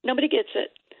 Nobody gets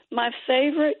it. My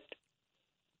favorite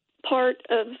part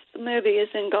of the movie is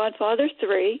in Godfather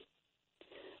 3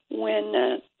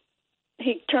 when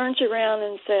he turns around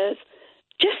and says,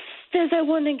 just as I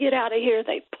want to get out of here,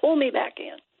 they pull me back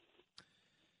in.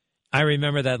 I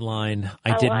remember that line.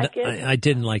 I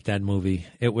didn't like that movie.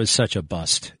 It was such a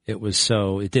bust.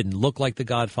 It didn't look like The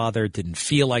Godfather. It didn't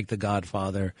feel like The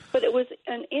Godfather. But it was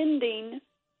an ending,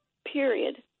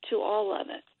 period, to all of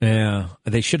it. Yeah,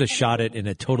 they should have shot it in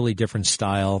a totally different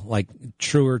style, like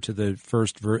truer to the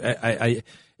first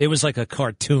it was like a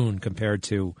cartoon compared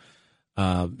to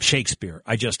Shakespeare.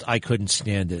 I couldn't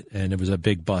stand it, and it was a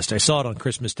big bust. I saw it on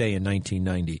Christmas Day in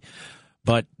 1990.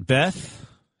 But Beth,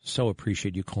 so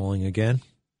appreciate you calling again.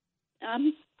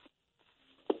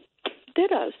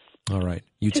 Dittos. All right,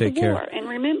 you to take the care. War. And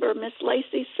remember, Miss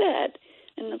Lacey said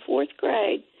in the 4th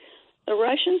grade, the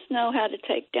Russians know how to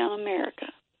take down America.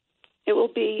 It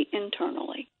will be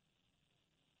internally.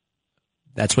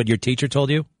 That's what your teacher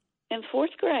told you? In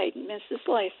 4th grade, Mrs.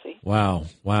 Lacey. Wow.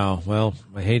 Well,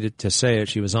 I hated to say it.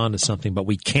 She was on to something, but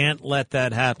we can't let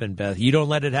that happen, Beth. You don't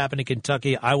let it happen in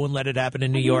Kentucky. I wouldn't let it happen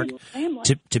in New York.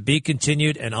 To be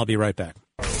continued, and I'll be right back.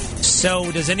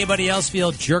 So does anybody else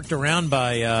feel jerked around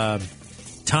by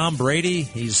Tom Brady?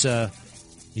 He's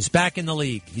back in the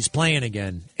league. He's playing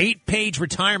again. 8-page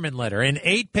retirement letter. An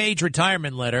 8-page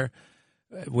retirement letter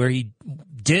where he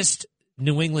dissed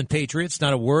New England Patriots,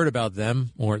 not a word about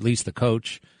them, or at least the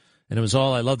coach. And it was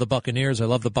all, I love the Buccaneers. I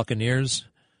love the Buccaneers.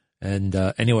 And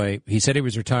anyway, he said he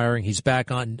was retiring. He's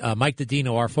back on. Mike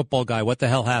Didino, our football guy, what the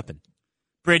hell happened?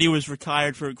 Brady was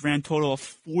retired for a grand total of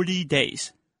 40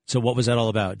 days. So what was that all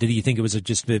about? Did you think it was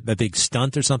just a big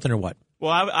stunt or something, or what?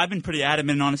 Well, I've been pretty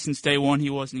adamant on it since day one. He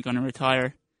wasn't going to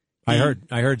retire. I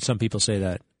heard some people say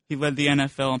that. He led the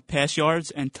NFL in pass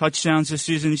yards and touchdowns this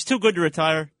season. He's too good to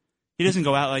retire. He doesn't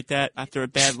go out like that after a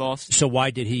bad loss. So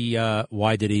why did he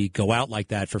go out like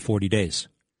that for 40 days?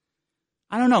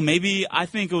 I don't know. Maybe I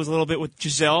think it was a little bit with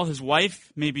Giselle, his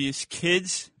wife. Maybe his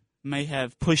kids may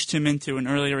have pushed him into an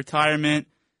early retirement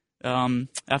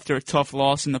after a tough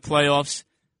loss in the playoffs.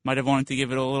 Might have wanted to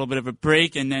give it a little bit of a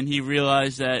break, and then he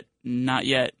realized that not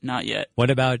yet.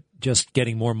 What about just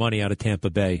getting more money out of Tampa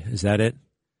Bay? Is that it?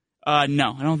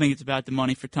 No, I don't think it's about the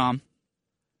money for Tom.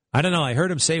 I don't know. I heard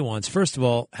him say once, first of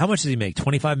all, how much does he make?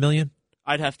 $25 million?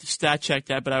 I'd have to stat check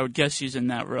that, but I would guess he's in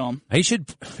that realm. I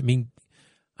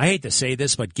hate to say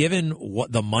this, but given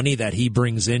what the money that he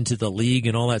brings into the league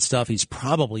and all that stuff, he's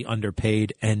probably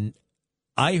underpaid. And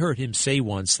I heard him say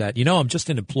once that, I'm just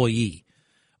an employee.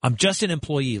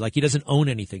 Like he doesn't own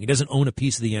anything. He doesn't own a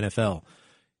piece of the NFL.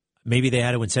 Maybe they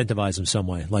had to incentivize him some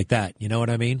way like that. You know what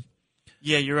I mean?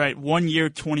 Yeah, you're right. 1 year,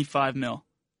 $25 million.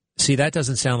 See, that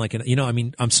doesn't sound like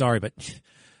I'm sorry, but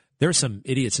there's some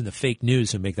idiots in the fake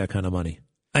news who make that kind of money.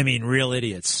 I mean, real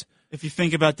idiots. If you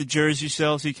think about the jersey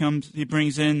sales he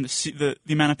brings in, the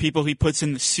amount of people he puts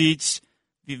in the seats,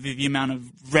 the amount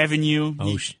of revenue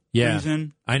brings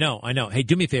in. I know. Hey,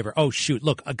 do me a favor. Oh, shoot.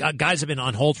 Look, guys have been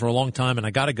on hold for a long time, and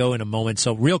I got to go in a moment.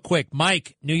 So real quick,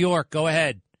 Mike, New York, go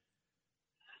ahead.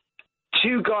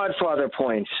 2 Godfather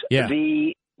points. Yeah.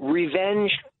 The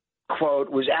revenge quote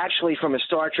was actually from a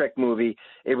Star Trek movie.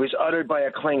 It was uttered by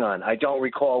a Klingon. I don't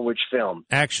recall which film.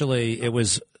 Actually, it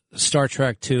was Star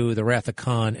Trek II, The Wrath of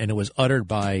Khan, and it was uttered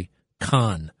by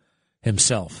Khan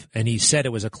himself. And he said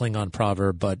it was a Klingon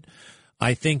proverb, but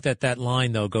I think that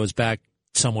line, though, goes back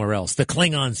somewhere else. The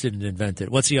Klingons didn't invent it.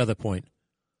 What's the other point?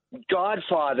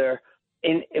 Godfather,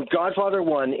 in Godfather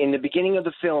 1, in the beginning of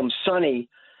the film, Sonny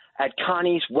at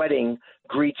Connie's wedding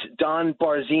greets Don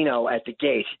Barzino at the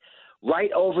gate.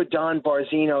 Right over Don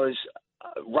Barzino's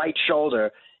right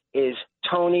shoulder is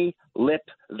Tony Lip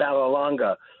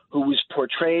Vallelonga, who was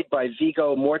portrayed by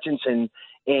Viggo Mortensen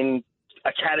in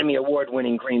Academy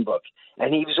Award-winning Green Book.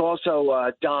 And he was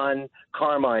also Don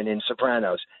Carmine in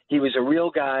Sopranos. He was a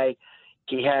real guy.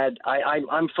 He had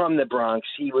I'm from the Bronx.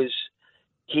 He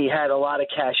had a lot of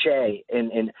cachet,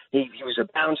 and he was a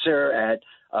bouncer at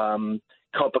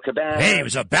Copacabana. Hey, he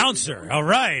was a bouncer. All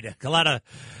right.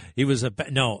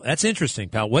 No, that's interesting,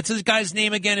 pal. What's this guy's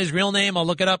name again, his real name? I'll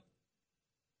look it up.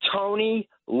 Tony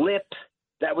Lip.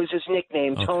 That was his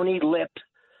nickname, okay. Tony Lip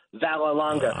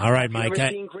Vallelonga. All right, Mike. Have you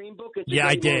ever seen Green Book? Yeah,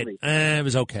 I did. It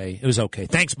was okay.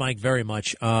 Thanks, Mike, very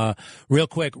much. Real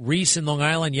quick, Reese in Long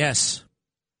Island, yes.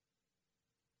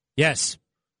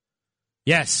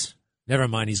 Never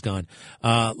mind, he's gone.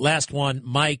 Last one,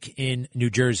 Mike in New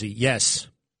Jersey, yes.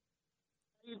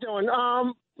 How you doing?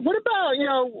 What about,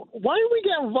 why don't we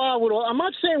get involved with I'm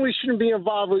not saying we shouldn't be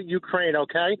involved with Ukraine,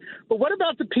 okay? But what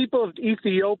about the people of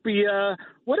Ethiopia?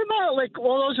 What about,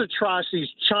 all those atrocities?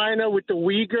 China with the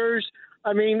Uyghurs?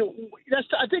 I mean,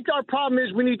 I think our problem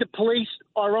is we need to police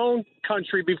our own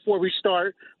country before we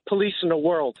start policing the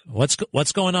world.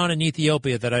 What's going on in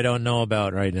Ethiopia that I don't know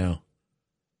about right now?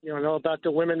 You don't know about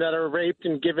the women that are raped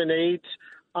and given AIDS?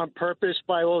 on purpose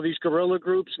by all these guerrilla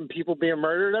groups and people being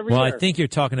murdered every Well, year? I think you're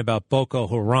talking about Boko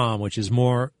Haram, which is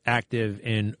more active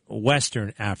in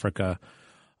Western Africa.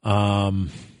 I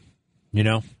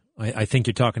think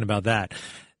you're talking about that.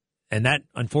 And that,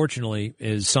 unfortunately,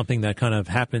 is something that kind of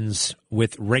happens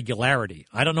with regularity.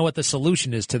 I don't know what the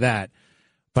solution is to that,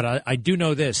 but I do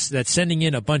know this, that sending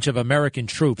in a bunch of American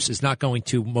troops is not going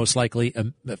to most likely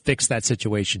fix that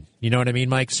situation. You know what I mean,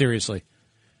 Mike? Seriously.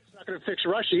 It's not going to fix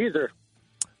Russia either.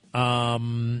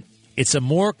 It's a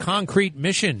more concrete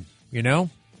mission,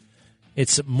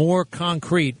 It's more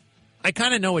concrete. I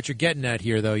kind of know what you're getting at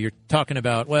here, though. You're talking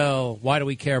about, well, why do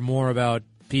we care more about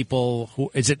people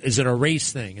who is it a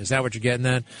race thing? Is that what you're getting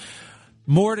at?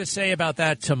 More to say about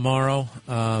that tomorrow.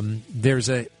 There's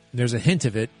a hint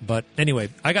of it, but anyway,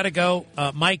 I got to go.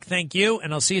 Mike, thank you,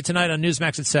 and I'll see you tonight on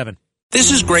Newsmax at 7.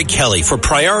 This is Greg Kelly for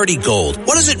Priority Gold.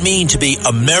 What does it mean to be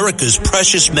America's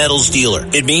precious metals dealer?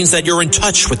 It means that you're in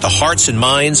touch with the hearts and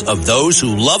minds of those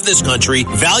who love this country,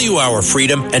 value our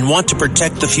freedom, and want to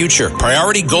protect the future.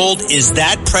 Priority Gold is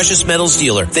that precious metals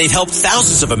dealer. They've helped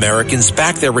thousands of Americans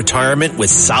back their retirement with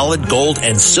solid gold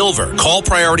and silver. Call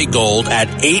Priority Gold at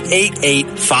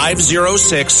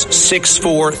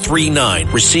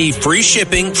 888-506-6439. Receive free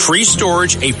shipping, free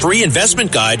storage, a free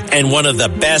investment guide, and one of the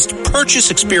best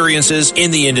purchase experiences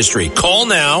in the industry. Call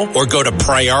now or go to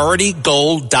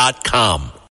PriorityGold.com.